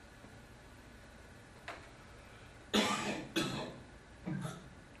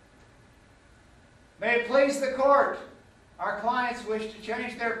 May it please the court, our clients wish to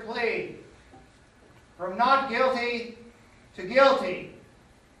change their plea from not guilty to guilty.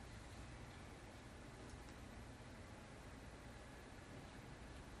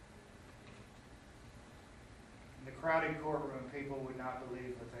 In the crowded courtroom, people would not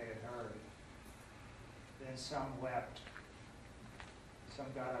believe what they had heard. Then some wept. Some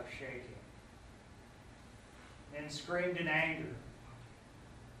got up shaking. Then screamed in anger.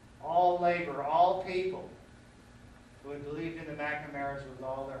 All labor, all people who had believed in the McNamara's with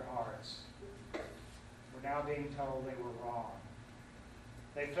all their hearts were now being told they were wrong.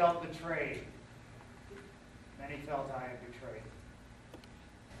 They felt betrayed. Many felt I had betrayed them.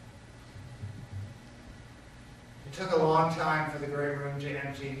 It took a long time for the great room to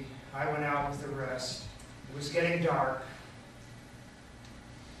empty. I went out with the rest. It was getting dark.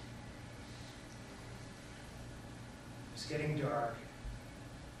 It was getting dark.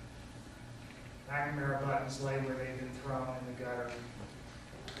 McNamara buttons lay where they'd been thrown in the gutter.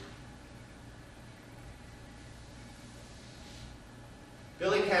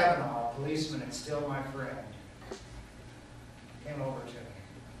 Billy Cavanaugh, a policeman and still my friend, came over to me.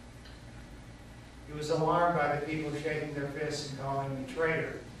 He was alarmed by the people shaking their fists and calling me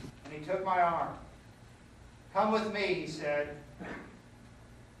traitor, and he took my arm. "Come with me," he said.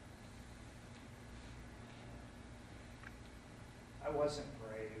 I wasn't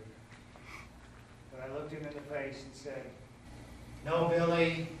brave, but I looked him in the face and said, "No,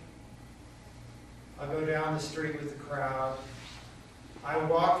 Billy, I'll go down the street with the crowd. I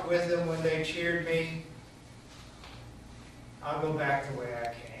walked with them when they cheered me. I'll go back the way I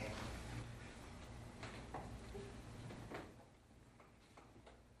came."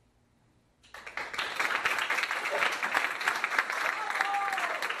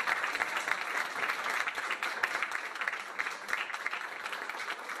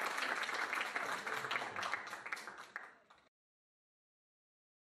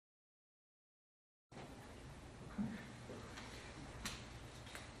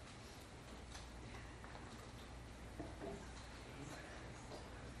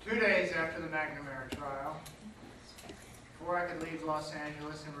 Two days after the McNamara trial, before I could leave Los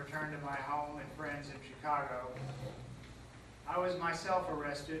Angeles and return to my home and friends in Chicago, I was myself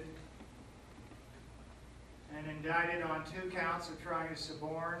arrested and indicted on 2 counts of trying to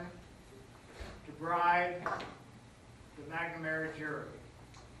suborn, to bribe the McNamara jury.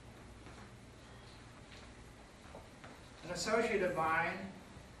 An associate of mine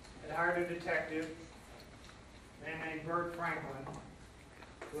had hired a detective, a man named Bert Franklin,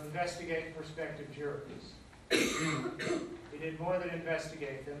 to investigate prospective jurors. He did more than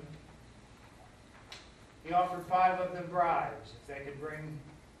investigate them. He offered 5 of them bribes if they could bring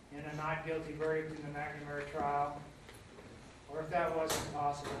in a not guilty verdict in the McNamara trial, or if that wasn't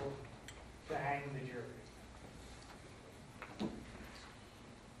possible, to hang the jury.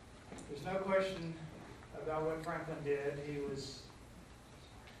 There's no question about what Franklin did. He was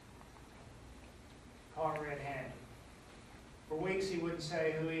caught red-handed. For weeks he wouldn't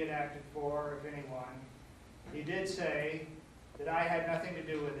say who he had acted for, if anyone. He did say that I had nothing to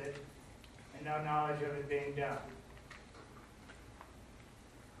do with it and no knowledge of it being done.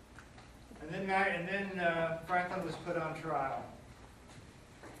 And then Franklin was put on trial.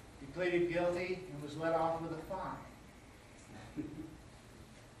 He pleaded guilty and was let off with a fine.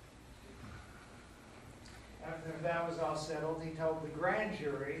 After that was all settled, he told the grand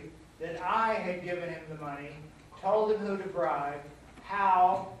jury that I had given him the money, told him who to bribe,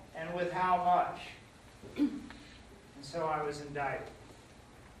 how, and with how much. And so I was indicted.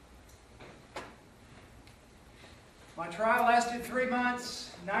 My trial lasted 3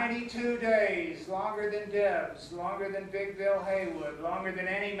 months, 92 days, longer than Deb's, longer than Big Bill Haywood, longer than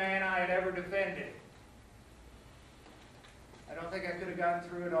any man I had ever defended. I don't think I could have gotten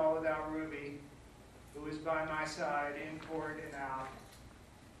through it all without Ruby, who was by my side in court and out.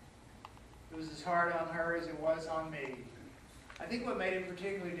 It was as hard on her as it was on me. I think what made it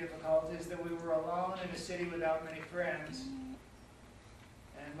particularly difficult is that we were alone in a city without many friends,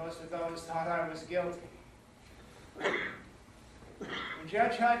 and most of those thought I was guilty. When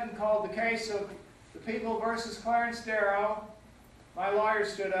Judge Hutton called the case of the People versus Clarence Darrow, my lawyer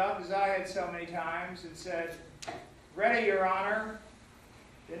stood up, as I had so many times, and said, "Ready, Your Honor."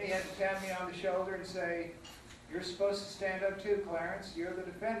 Then he had to tap me on the shoulder and say, "You're supposed to stand up too, Clarence. You're the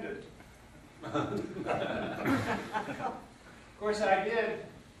defendant." Of course, I did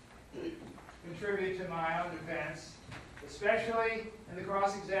contribute to my own defense, especially in the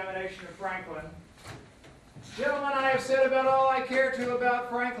cross-examination of Franklin. Gentlemen, I have said about all I care to about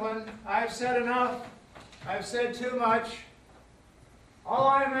Franklin. I have said enough. I have said too much. All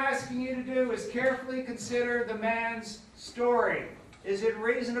I am asking you to do is carefully consider the man's story. Is it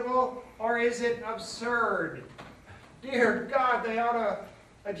reasonable or is it absurd? Dear God, they ought to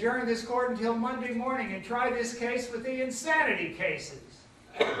adjourn this court until Monday morning and try this case with the insanity cases.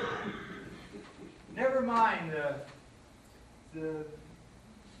 Never mind the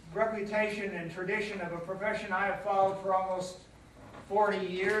reputation and tradition of a profession I have followed for almost 40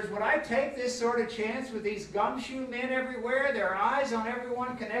 years. Would I take this sort of chance with these gumshoe men everywhere, their eyes on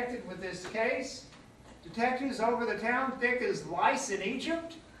everyone connected with this case? Detectives over the town thick as lice in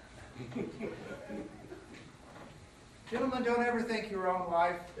Egypt? Gentlemen, don't ever think your own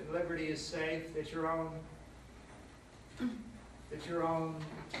life and liberty is safe, that your own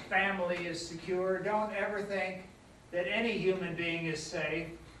family is secure. Don't ever think that any human being is safe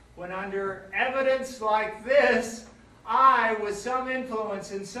when under evidence like this, I, with some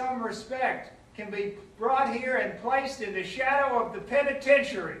influence and some respect, can be brought here and placed in the shadow of the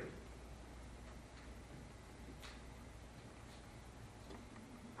penitentiary.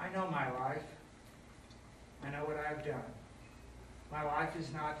 I know my life. I know what I've done. My life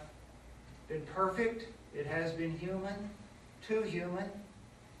has not been perfect. It has been human, too human.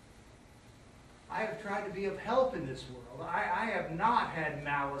 I have tried to be of help in this world. I have not had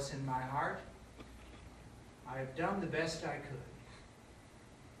malice in my heart. I have done the best I could.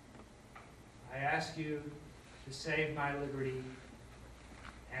 I ask you to save my liberty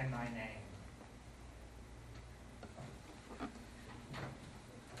and my name.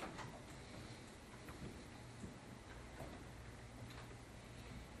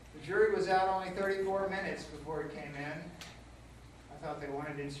 The jury was out only 34 minutes before it came in. I thought they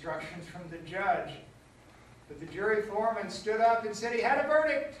wanted instructions from the judge. But the jury foreman stood up and said he had a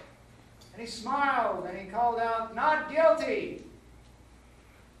verdict. And he smiled and he called out, "Not guilty."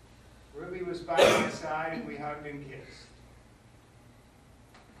 Ruby was by my side and we hugged and kissed.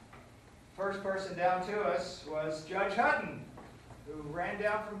 First person down to us was Judge Hutton, who ran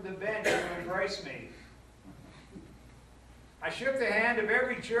down from the bench to embrace me. I shook the hand of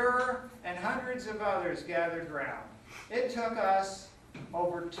every juror and hundreds of others gathered round. It took us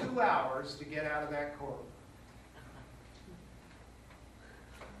over 2 hours to get out of that courtroom.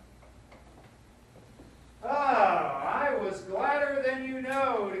 Oh, I was gladder than you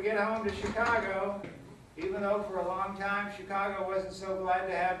know to get home to Chicago, even though for a long time Chicago wasn't so glad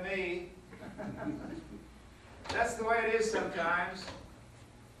to have me. That's the way it is sometimes.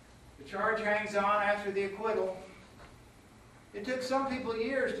 The charge hangs on after the acquittal. It took some people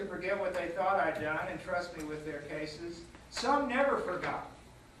years to forget what they thought I'd done and trust me with their cases. Some never forgot.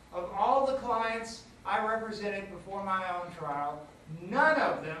 Of all the clients I represented before my own trial, none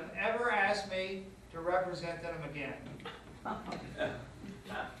of them ever asked me to represent them again.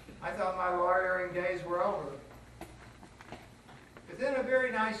 I thought my lawyering days were over. But then a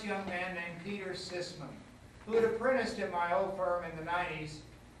very nice young man named Peter Sisman, who had apprenticed at my old firm in the 90s,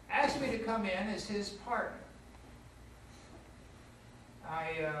 asked me to come in as his partner.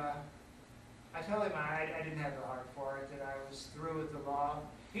 I told him I didn't have the heart for it, that I was through with the law.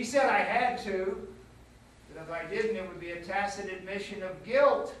 He said I had to, that if I didn't, it would be a tacit admission of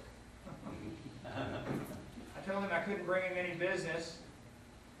guilt. I told him I couldn't bring him any business.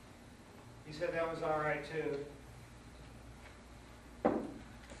 He said that was all right, too.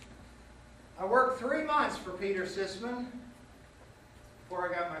 I worked 3 months for Peter Sisman before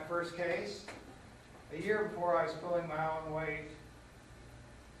I got my first case, a year before I was pulling my own weight.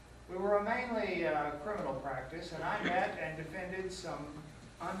 We were a mainly criminal practice, and I met and defended some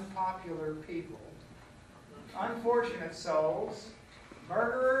unpopular people, unfortunate souls,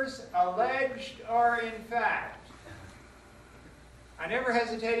 murderers, alleged or in fact. I never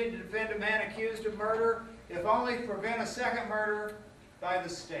hesitated to defend a man accused of murder, if only to prevent a second murder by the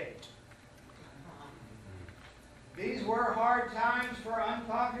state. These were hard times for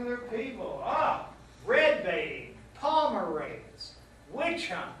unpopular people. Red baiting, Palmer raids, witch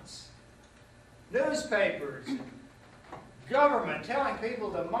hunts, newspapers, government telling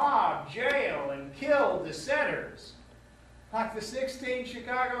people to mob, jail, and kill dissenters, like the 16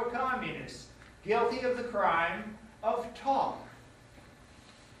 Chicago communists guilty of the crime of talk.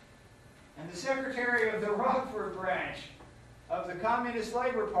 And the secretary of the Rockford branch of the Communist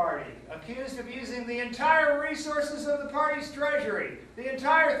Labor Party, accused of using the entire resources of the party's treasury, the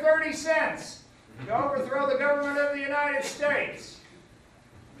entire 30 cents, to overthrow the government of the United States.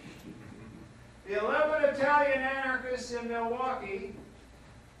 The 11 Italian anarchists in Milwaukee,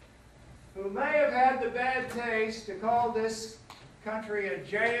 who may have had the bad taste to call this country a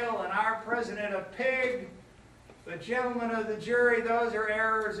jail and our president a pig, but gentlemen of the jury, those are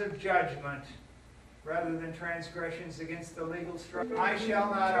errors of judgment rather than transgressions against the legal structure. I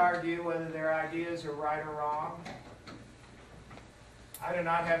shall not argue whether their ideas are right or wrong. I do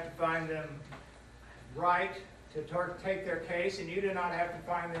not have to find them right to take their case, and you do not have to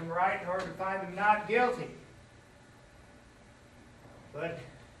find them right in order to find them not guilty. But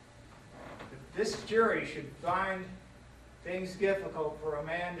if this jury should find things difficult for a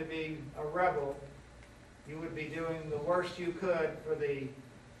man to be a rebel, you would be doing the worst you could for the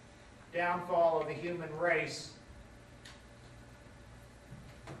downfall of the human race.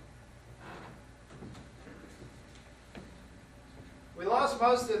 We lost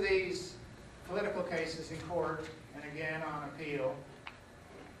most of these political cases in court and again on appeal.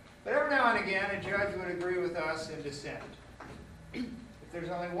 But every now and again, a judge would agree with us in dissent. If there's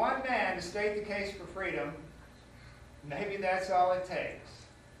only one man to state the case for freedom, maybe that's all it takes.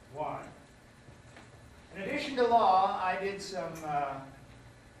 One. In addition to law, I did some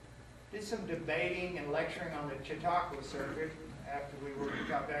debating and lecturing on the Chautauqua circuit after we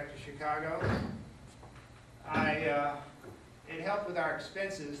got back to Chicago. It helped with our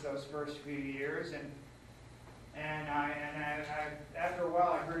expenses those first few years, and after a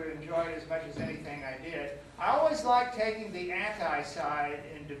while I grew to enjoy it as much as anything I did. I always liked taking the anti-side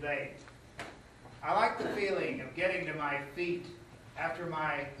in debate. I liked the feeling of getting to my feet after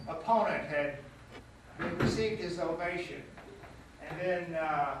my opponent had received his ovation, and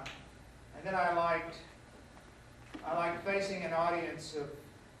then I liked facing an audience of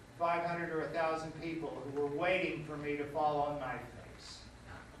 500 or 1,000 people who were waiting for me to fall on my face.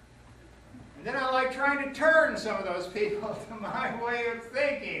 And then I liked trying to turn some of those people to my way of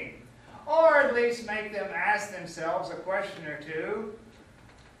thinking, or at least make them ask themselves a question or two.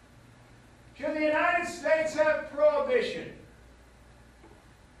 Should the United States have prohibition?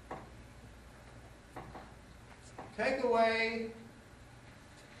 Take away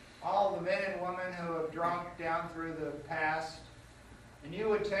all the men and women who have drunk down through the past, and you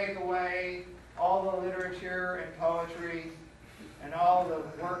would take away all the literature and poetry and all the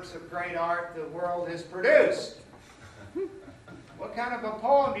works of great art the world has produced. What kind of a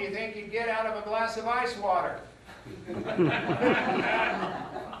poem do you think you'd get out of a glass of ice water? Does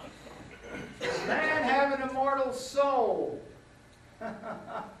man have an immortal soul?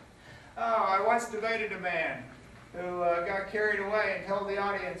 I once debated a man who got carried away and told the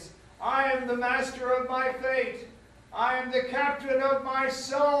audience, "I am the master of my fate. I am the captain of my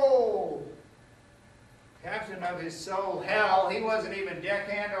soul." Captain of his soul? Hell, he wasn't even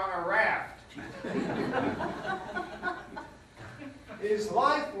deckhand on a raft. Is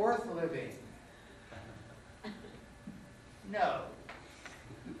life worth living? No.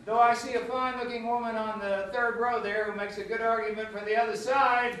 Though I see a fine-looking woman on the third row there who makes a good argument for the other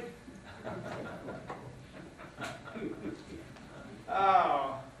side.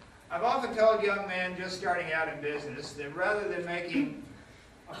 Oh, I've often told young men just starting out in business that rather than making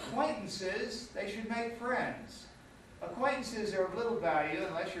acquaintances, they should make friends. Acquaintances are of little value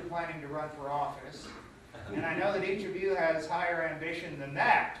unless you're planning to run for office. And I know that each of you has higher ambition than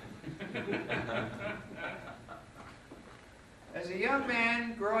that. As a young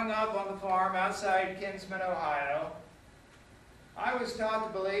man growing up on the farm outside Kinsman, Ohio, I was taught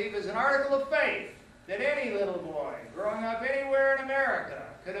to believe as an article of faith that any little boy growing up anywhere in America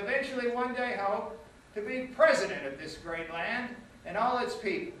could eventually one day hope to be president of this great land and all its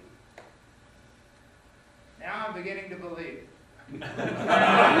people. Now I'm beginning to believe it.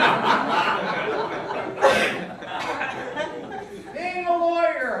 Being a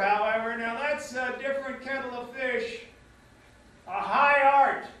lawyer, however, now that's a different kettle of fish. A high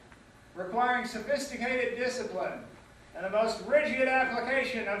art requiring sophisticated discipline and the most rigid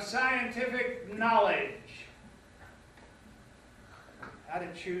application of scientific knowledge. How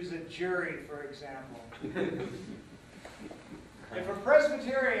to choose a jury, for example. If a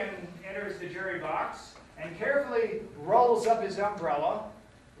Presbyterian enters the jury box and carefully rolls up his umbrella,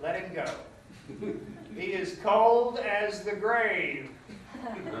 let him go. He is cold as the grave.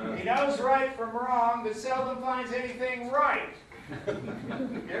 He knows right from wrong, but seldom finds anything right.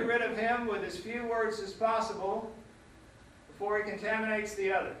 Get rid of him with as few words as possible before he contaminates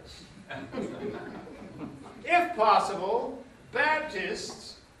the others. If possible,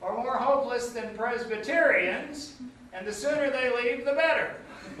 Baptists are more hopeless than Presbyterians, and the sooner they leave, the better.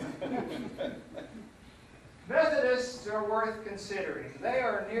 Methodists are worth considering. They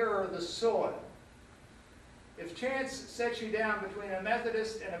are nearer the soil. If chance sets you down between a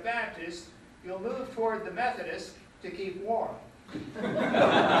Methodist and a Baptist, you'll move toward the Methodist to keep warm.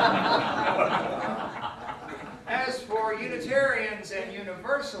 As for Unitarians and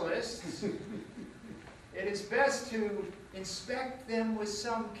Universalists, it is best to inspect them with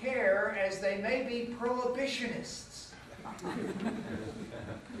some care, as they may be prohibitionists.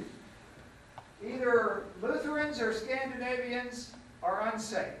 Either Lutherans or Scandinavians are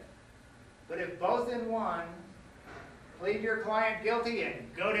unsafe. But if both in one, plead your client guilty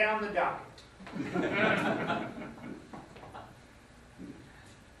and go down the docket.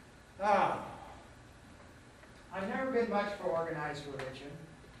 I've never been much for organized religion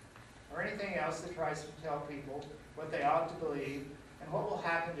or anything else that tries to tell people what they ought to believe and what will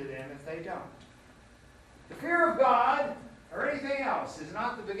happen to them if they don't. The fear of God or anything else is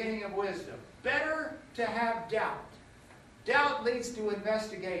not the beginning of wisdom. Better to have doubt. Doubt leads to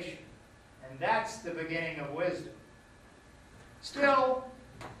investigation, and that's the beginning of wisdom. Still,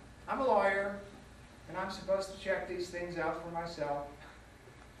 I'm a lawyer, and I'm supposed to check these things out for myself.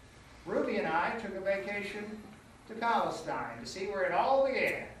 Ruby and I took a vacation to Palestine to see where it all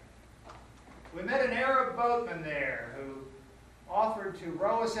began. We met an Arab boatman there who offered to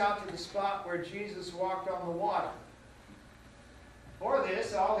row us out to the spot where Jesus walked on the water. For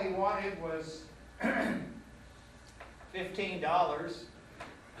this, all he wanted was $15.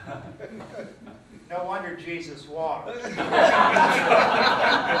 No wonder Jesus walked.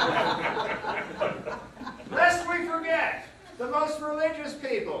 Lest we forget, the most religious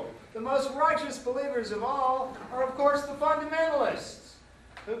people, the most righteous believers of all, are of course the fundamentalists,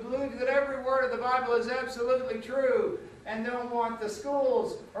 who believe that every word of the Bible is absolutely true and don't want the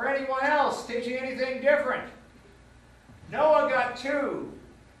schools or anyone else teaching anything different. Noah got 2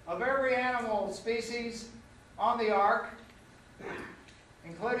 of every animal species on the ark,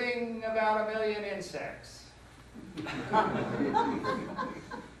 including about 1 million insects.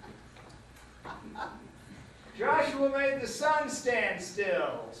 Joshua made the sun stand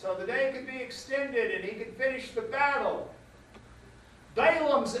still so the day could be extended and he could finish the battle.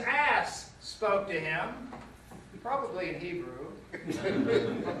 Balaam's ass spoke to him, probably in Hebrew.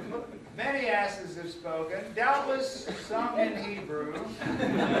 Many asses have spoken, doubtless some in Hebrew,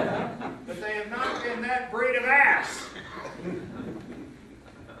 but they have not been that breed of ass.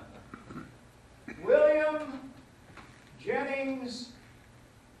 William Jennings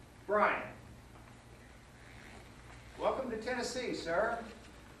Bryan. Welcome to Tennessee, sir.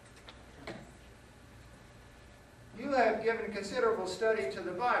 You have given considerable study to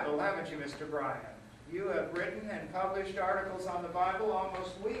the Bible, haven't you, Mr. Bryan? You have written and published articles on the Bible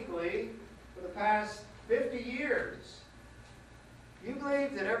almost weekly for the past 50 years. You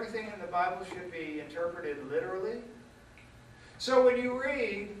believe that everything in the Bible should be interpreted literally? So when you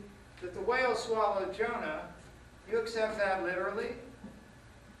read that the whale swallowed Jonah, you accept that literally?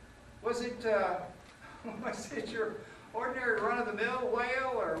 Was it your ordinary run-of-the-mill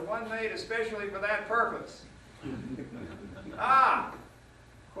whale or one made especially for that purpose? Ah,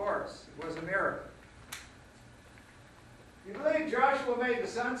 of course, it was a miracle. You believe Joshua made the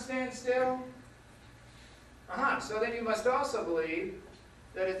sun stand still? So then you must also believe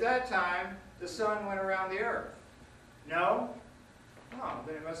that at that time the sun went around the earth. No? Oh,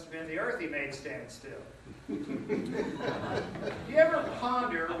 then it must have been the earth he made stand still. Do you ever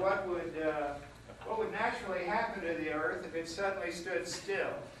ponder what would naturally happen to the earth if it suddenly stood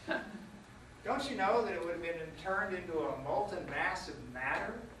still? Don't you know that it would have been turned into a molten mass of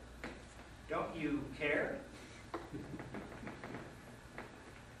matter? Don't you care?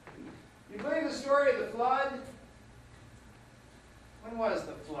 You believe the story of the flood? When was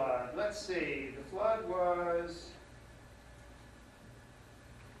the flood? Let's see. The flood was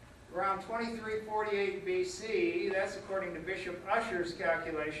around 2348 BC. That's according to Bishop Ussher's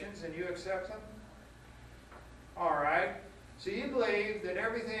calculations, and you accept them? All right. So you believe that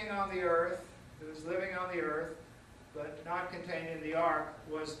everything on the earth that was living on the earth, but not contained in the ark,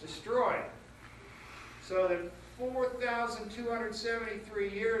 was destroyed. So that 4,273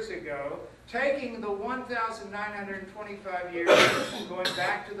 years ago, taking the 1,925 years going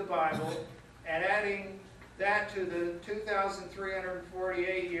back to the Bible and adding that to the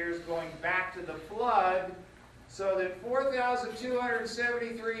 2,348 years going back to the flood, so that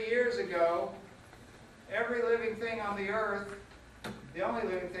 4,273 years ago, every living thing on the earth, the only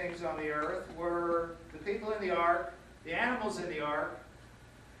living things on the earth were the people in the ark, the animals in the ark,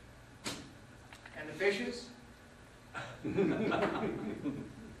 and the fishes.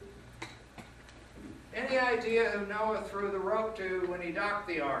 Any idea who Noah threw the rope to when he docked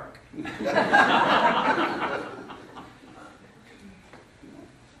the ark?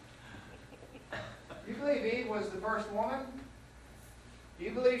 You believe Eve was the first woman? Do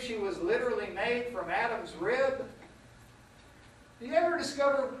you believe she was literally made from Adam's rib? Do you ever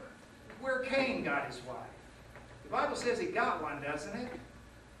discover where Cain got his wife? The Bible says he got one, doesn't it?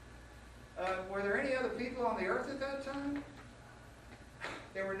 Were there any other people on the earth at that time?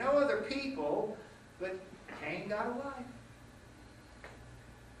 There were no other people, but Cain got a wife.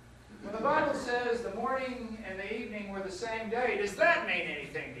 When the Bible says the morning and the evening were the same day, does that mean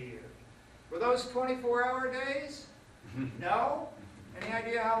anything to you? Were those 24-hour days? No? Any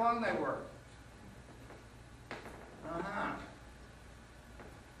idea how long they were?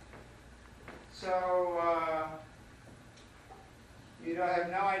 So, you don't have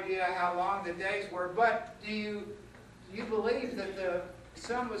no idea how long the days were, but do you believe that the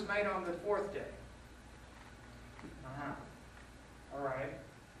sun was made on the fourth day? All right.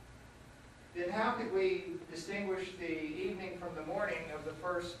 Then how could we distinguish the evening from the morning of the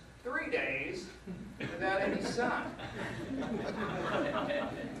first 3 days without any sun?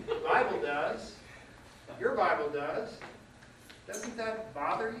 The Bible does. Your Bible does. Doesn't that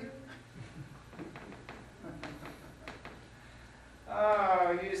bother you?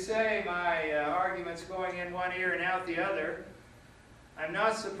 Oh, you say my argument's going in one ear and out the other. I'm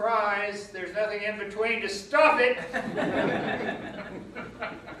not surprised. There's nothing in between to stop it.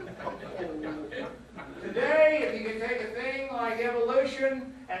 Today, if you can take a thing like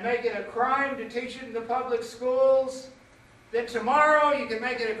evolution and make it a crime to teach it in the public schools, then tomorrow you can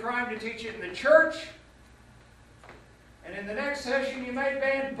make it a crime to teach it in the church. And in the next session, you may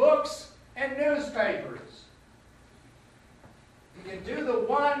ban books and newspapers. You can do the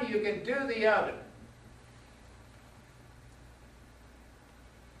one, you can do the other.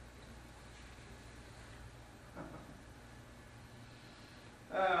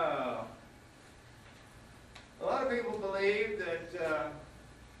 A lot of people believe that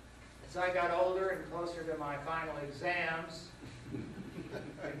as I got older and closer to my final exams,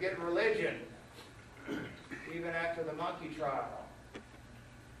 I'd get religion, even after the monkey trial.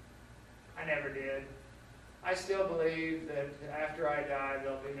 I never did. I still believe that after I die,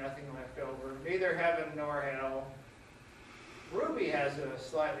 there'll be nothing left over, neither heaven nor hell. Ruby has a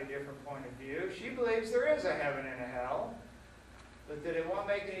slightly different point of view. She believes there is a heaven and a hell, but that it won't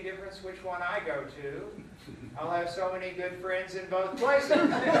make any difference which one I go to. I'll have so many good friends in both places. I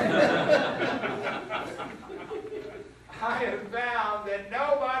have found that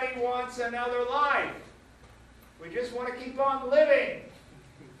nobody wants another life. We just want to keep on living,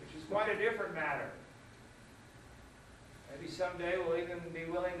 which is quite a different matter. Maybe someday we'll even be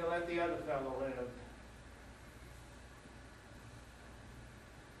willing to let the other fellow live.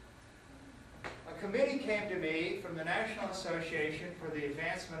 A committee came to me from the National Association for the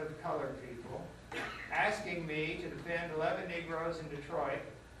Advancement of Colored People, asking me to defend 11 Negroes in Detroit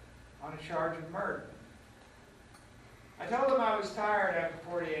on a charge of murder. I told him I was tired after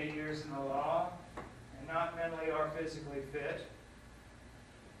 48 years in the law and not mentally or physically fit.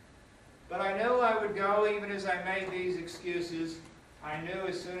 But I knew I would go even as I made these excuses. I knew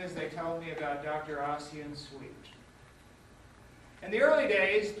as soon as they told me about Dr. Ossian Sweet. In the early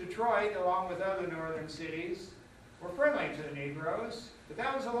days, Detroit, along with other northern cities, were friendly to the Negroes, but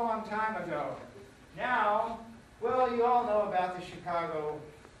that was a long time ago. Now, well, you all know about the Chicago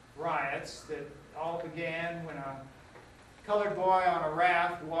riots that all began when a colored boy on a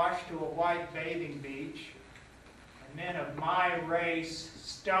raft washed to a white bathing beach, and men of my race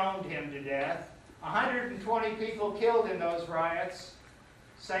stoned him to death. 120 people killed in those riots.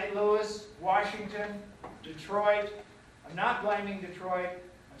 St. Louis, Washington, Detroit. I'm not blaming Detroit.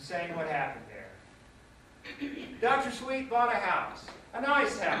 I'm saying what happened there. Dr. Sweet bought a house, a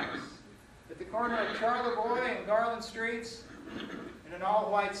nice house, at the corner of Charlevoix and Garland Streets in an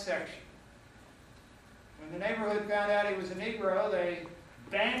all-white section. When the neighborhood found out he was a Negro, they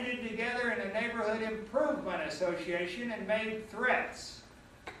banded together in a neighborhood improvement association and made threats.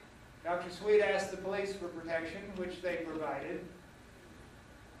 Dr. Sweet asked the police for protection, which they provided.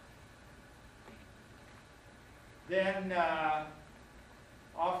 Then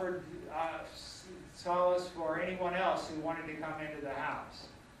offered solace for anyone else who wanted to come into the house.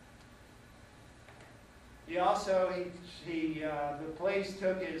 He also, the police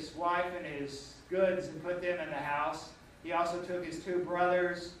took his wife and his goods and put them in the house. He also took his two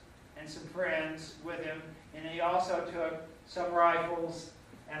brothers and some friends with him, and he also took some rifles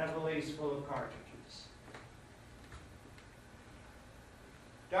and a valise full of cartridges.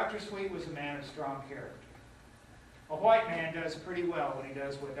 Dr. Sweet was a man of strong character. A white man does pretty well when he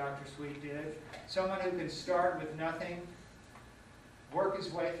does what Dr. Sweet did. Someone who can start with nothing, work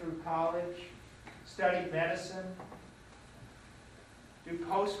his way through college, study medicine, do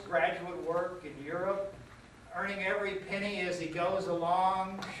postgraduate work in Europe, earning every penny as he goes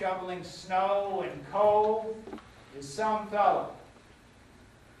along, shoveling snow and coal, is some fellow.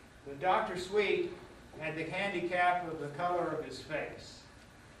 But Dr. Sweet had the handicap of the color of his face.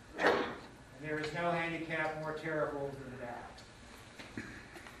 And there is no handicap more terrible than that.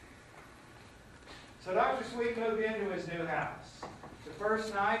 So Dr. Sweet moved into his new house. The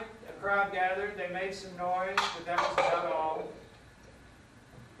first night, a crowd gathered. They made some noise, but that was about all.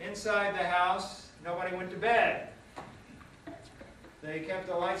 Inside the house, nobody went to bed. They kept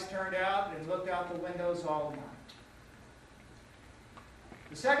the lights turned out and looked out the windows all night.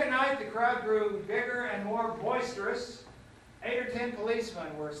 The second night, the crowd grew bigger and more boisterous. 8 or 10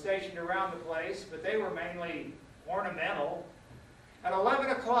 policemen were stationed around the place, but they were mainly ornamental. At 11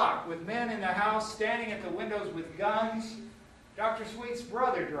 o'clock, with men in the house standing at the windows with guns, Dr. Sweet's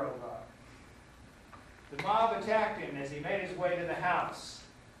brother drove up. The mob attacked him as he made his way to the house,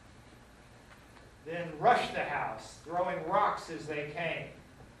 then rushed the house, throwing rocks as they came.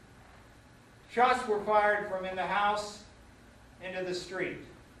 Shots were fired from in the house into the street,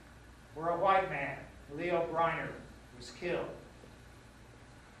 where a white man, Leo Briner, was killed.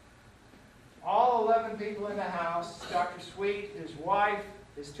 All 11 people in the house, Dr. Sweet, his wife,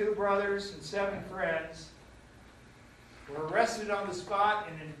 his 2 brothers, and 7 friends, were arrested on the spot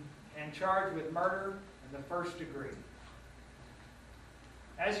and charged with murder in the 1st degree.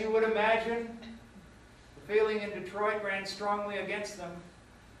 As you would imagine, the feeling in Detroit ran strongly against them.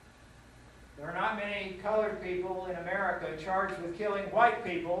 There are not many colored people in America charged with killing white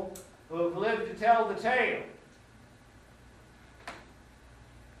people who have lived to tell the tale.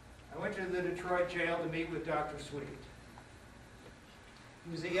 I went to the Detroit jail to meet with Dr. Sweet.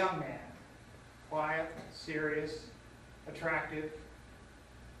 He was a young man, quiet, serious, attractive.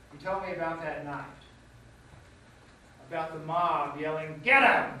 He told me about that night, about the mob yelling, "Get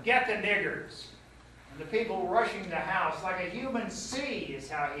them! Get the niggers!" and the people rushing the house like a human sea is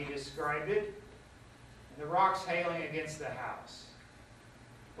how he described it, and the rocks hailing against the house.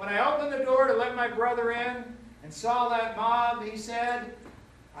 When I opened the door to let my brother in and saw that mob, he said,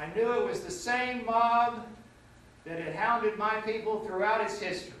 I knew it was the same mob that had hounded my people throughout its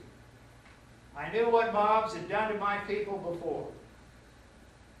history. I knew what mobs had done to my people before.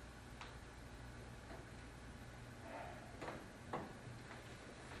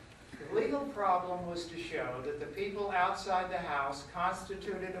 The legal problem was to show that the people outside the house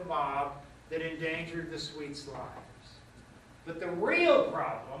constituted a mob that endangered the Sweets' lives. But the real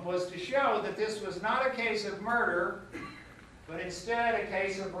problem was to show that this was not a case of murder, but instead a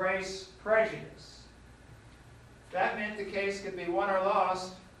case of race prejudice. That meant the case could be won or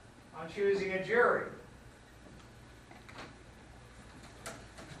lost on choosing a jury.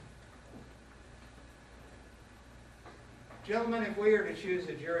 Gentlemen, if we are to choose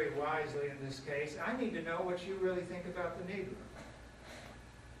a jury wisely in this case, I need to know what you really think about the Negro.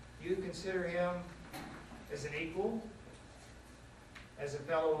 You consider him as an equal, as a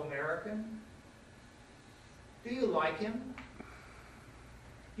fellow American? Do you like him?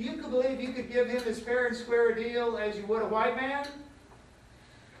 Do you believe you could give him as fair and square a deal as you would a white man?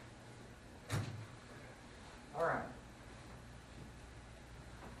 All right.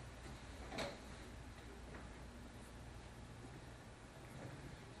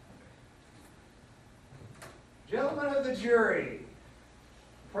 Gentlemen of the jury,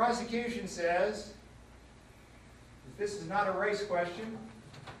 the prosecution says that this is not a race question.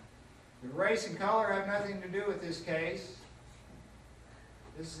 The race and color have nothing to do with this case.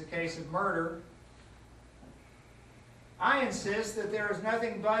 This is a case of murder. I insist that there is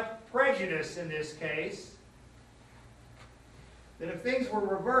nothing but prejudice in this case. That if things were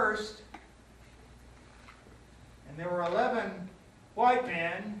reversed, and there were 11 white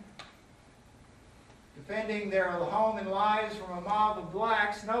men defending their home and lives from a mob of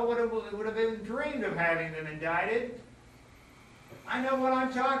blacks, no one would have even dreamed of having them indicted. I know what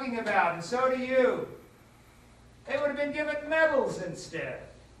I'm talking about, and so do you. They would have been given medals instead.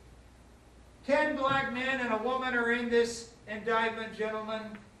 10 black men and a woman are in this indictment, gentlemen,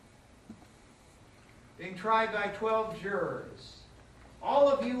 being tried by 12 jurors. All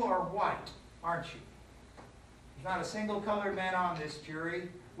of you are white, aren't you? There's not a single colored man on this jury.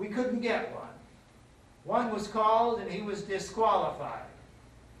 We couldn't get one. One was called and he was disqualified.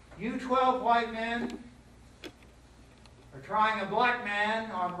 You 12 white men are trying a black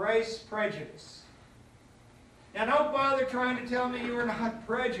man on race prejudice. Now don't bother trying to tell me you are not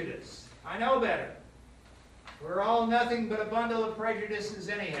prejudiced. I know better. We're all nothing but a bundle of prejudices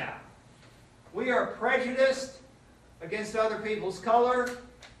anyhow. We are prejudiced against other people's color,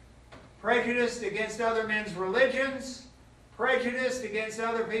 prejudiced against other men's religions, prejudiced against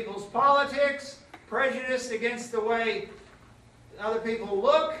other people's politics, prejudiced against the way other people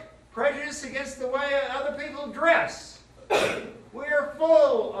look, prejudiced against the way other people dress. We are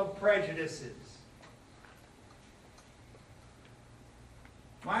full of prejudices.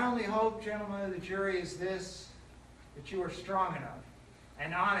 My only hope, gentlemen of the jury, is this, that you are strong enough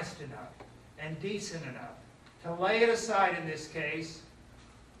and honest enough and decent enough to lay it aside in this case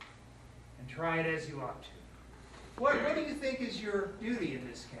and try it as you ought to. What do you think is your duty in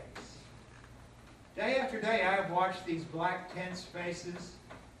this case? Day after day, I have watched these black tense faces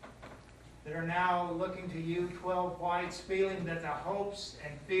that are now looking to you, 12 whites, feeling that the hopes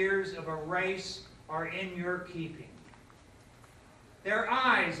and fears of a race are in your keeping. Their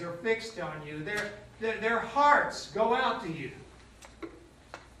eyes are fixed on you. Their hearts go out to you.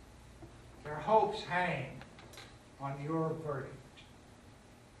 Their hopes hang on your verdict.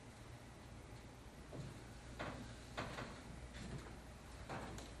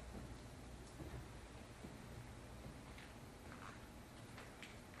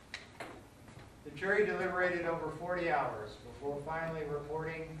 The jury deliberated over 40 hours before finally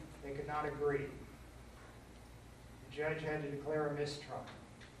reporting they could not agree. The judge had to declare a mistrial.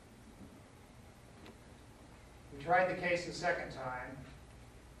 We tried the case a second time.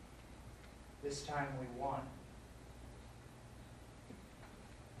 This time we won.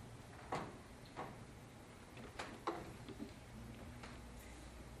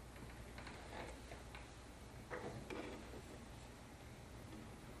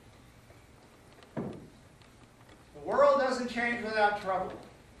 The world doesn't change without trouble.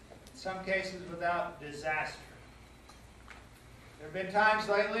 In some cases without disaster. There have been times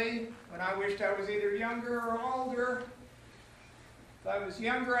lately when I wished I was either younger or older. If I was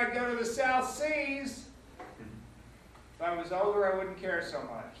younger, I'd go to the South Seas. If I was older, I wouldn't care so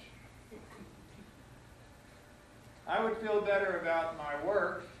much. I would feel better about my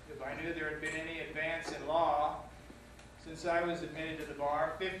work if I knew there had been any advance in law since I was admitted to the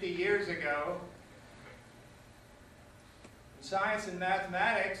bar 50 years ago. In science and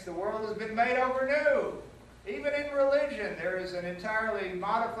mathematics, the world has been made over new. Even in religion, there is an entirely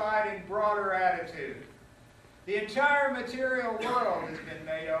modified and broader attitude. The entire material world has been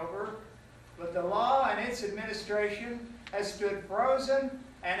made over, but the law and its administration has stood frozen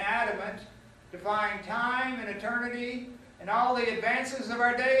and adamant, defying time and eternity and all the advances of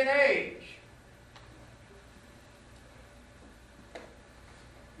our day and age.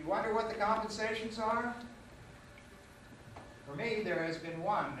 You wonder what the compensations are? For me, there has been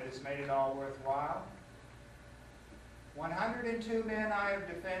one that has made it all worthwhile. 102 men I have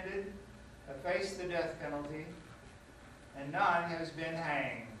defended have faced the death penalty, and none has been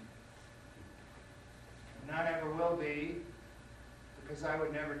hanged. None ever will be, because I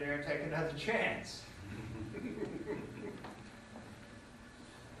would never dare take another chance.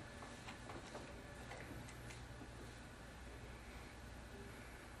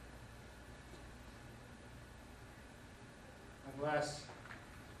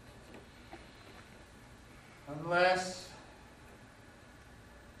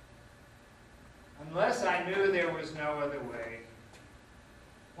 Unless I knew there was no other way,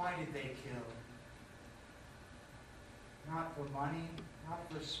 why did they kill? Not for money, not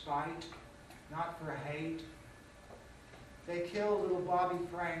for spite, not for hate. They killed little Bobby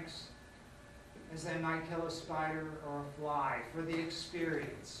Franks as they might kill a spider or a fly, for the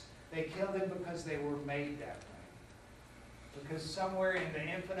experience. They killed him because they were made that way. Because somewhere in the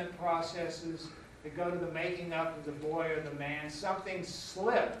infinite processes that go to the making up of the boy or the man, something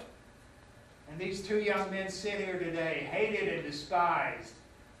slipped. And these two young men sit here today, hated and despised,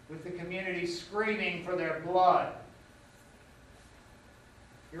 with the community screaming for their blood.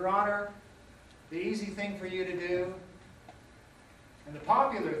 Your Honor, the easy thing for you to do, and the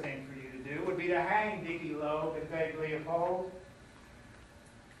popular thing for you to do, would be to hang Dickie Loeb and Bethke Leopold.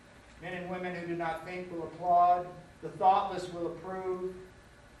 Men and women who do not think will applaud. The thoughtless will approve.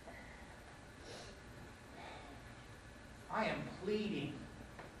 I am pleading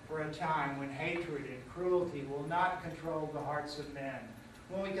for a time when hatred and cruelty will not control the hearts of men,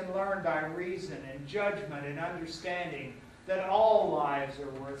 when we can learn by reason and judgment and understanding that all lives are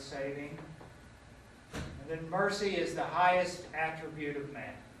worth saving, and that mercy is the highest attribute of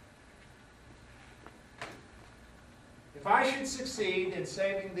man. If I should succeed in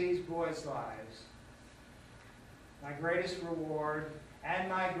saving these boys' lives, my greatest reward and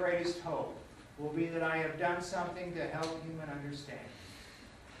my greatest hope will be that I have done something to help human understanding,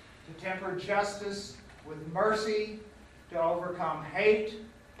 to temper justice with mercy, to overcome hate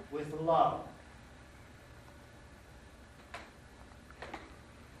with love.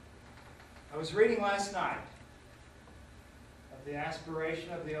 I was reading last night of the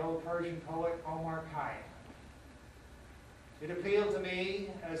aspiration of the old Persian poet Omar Khayyam. It appealed to me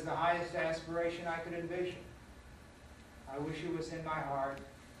as the highest aspiration I could envision. I wish it was in my heart,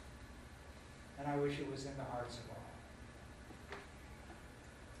 and I wish it was in the hearts of all.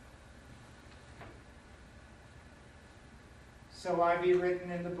 So I be written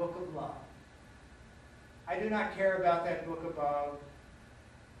in the book of love. I do not care about that book above.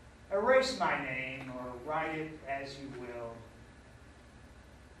 Erase my name or write it as you will.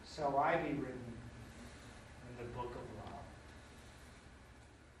 So I be written in the book of love.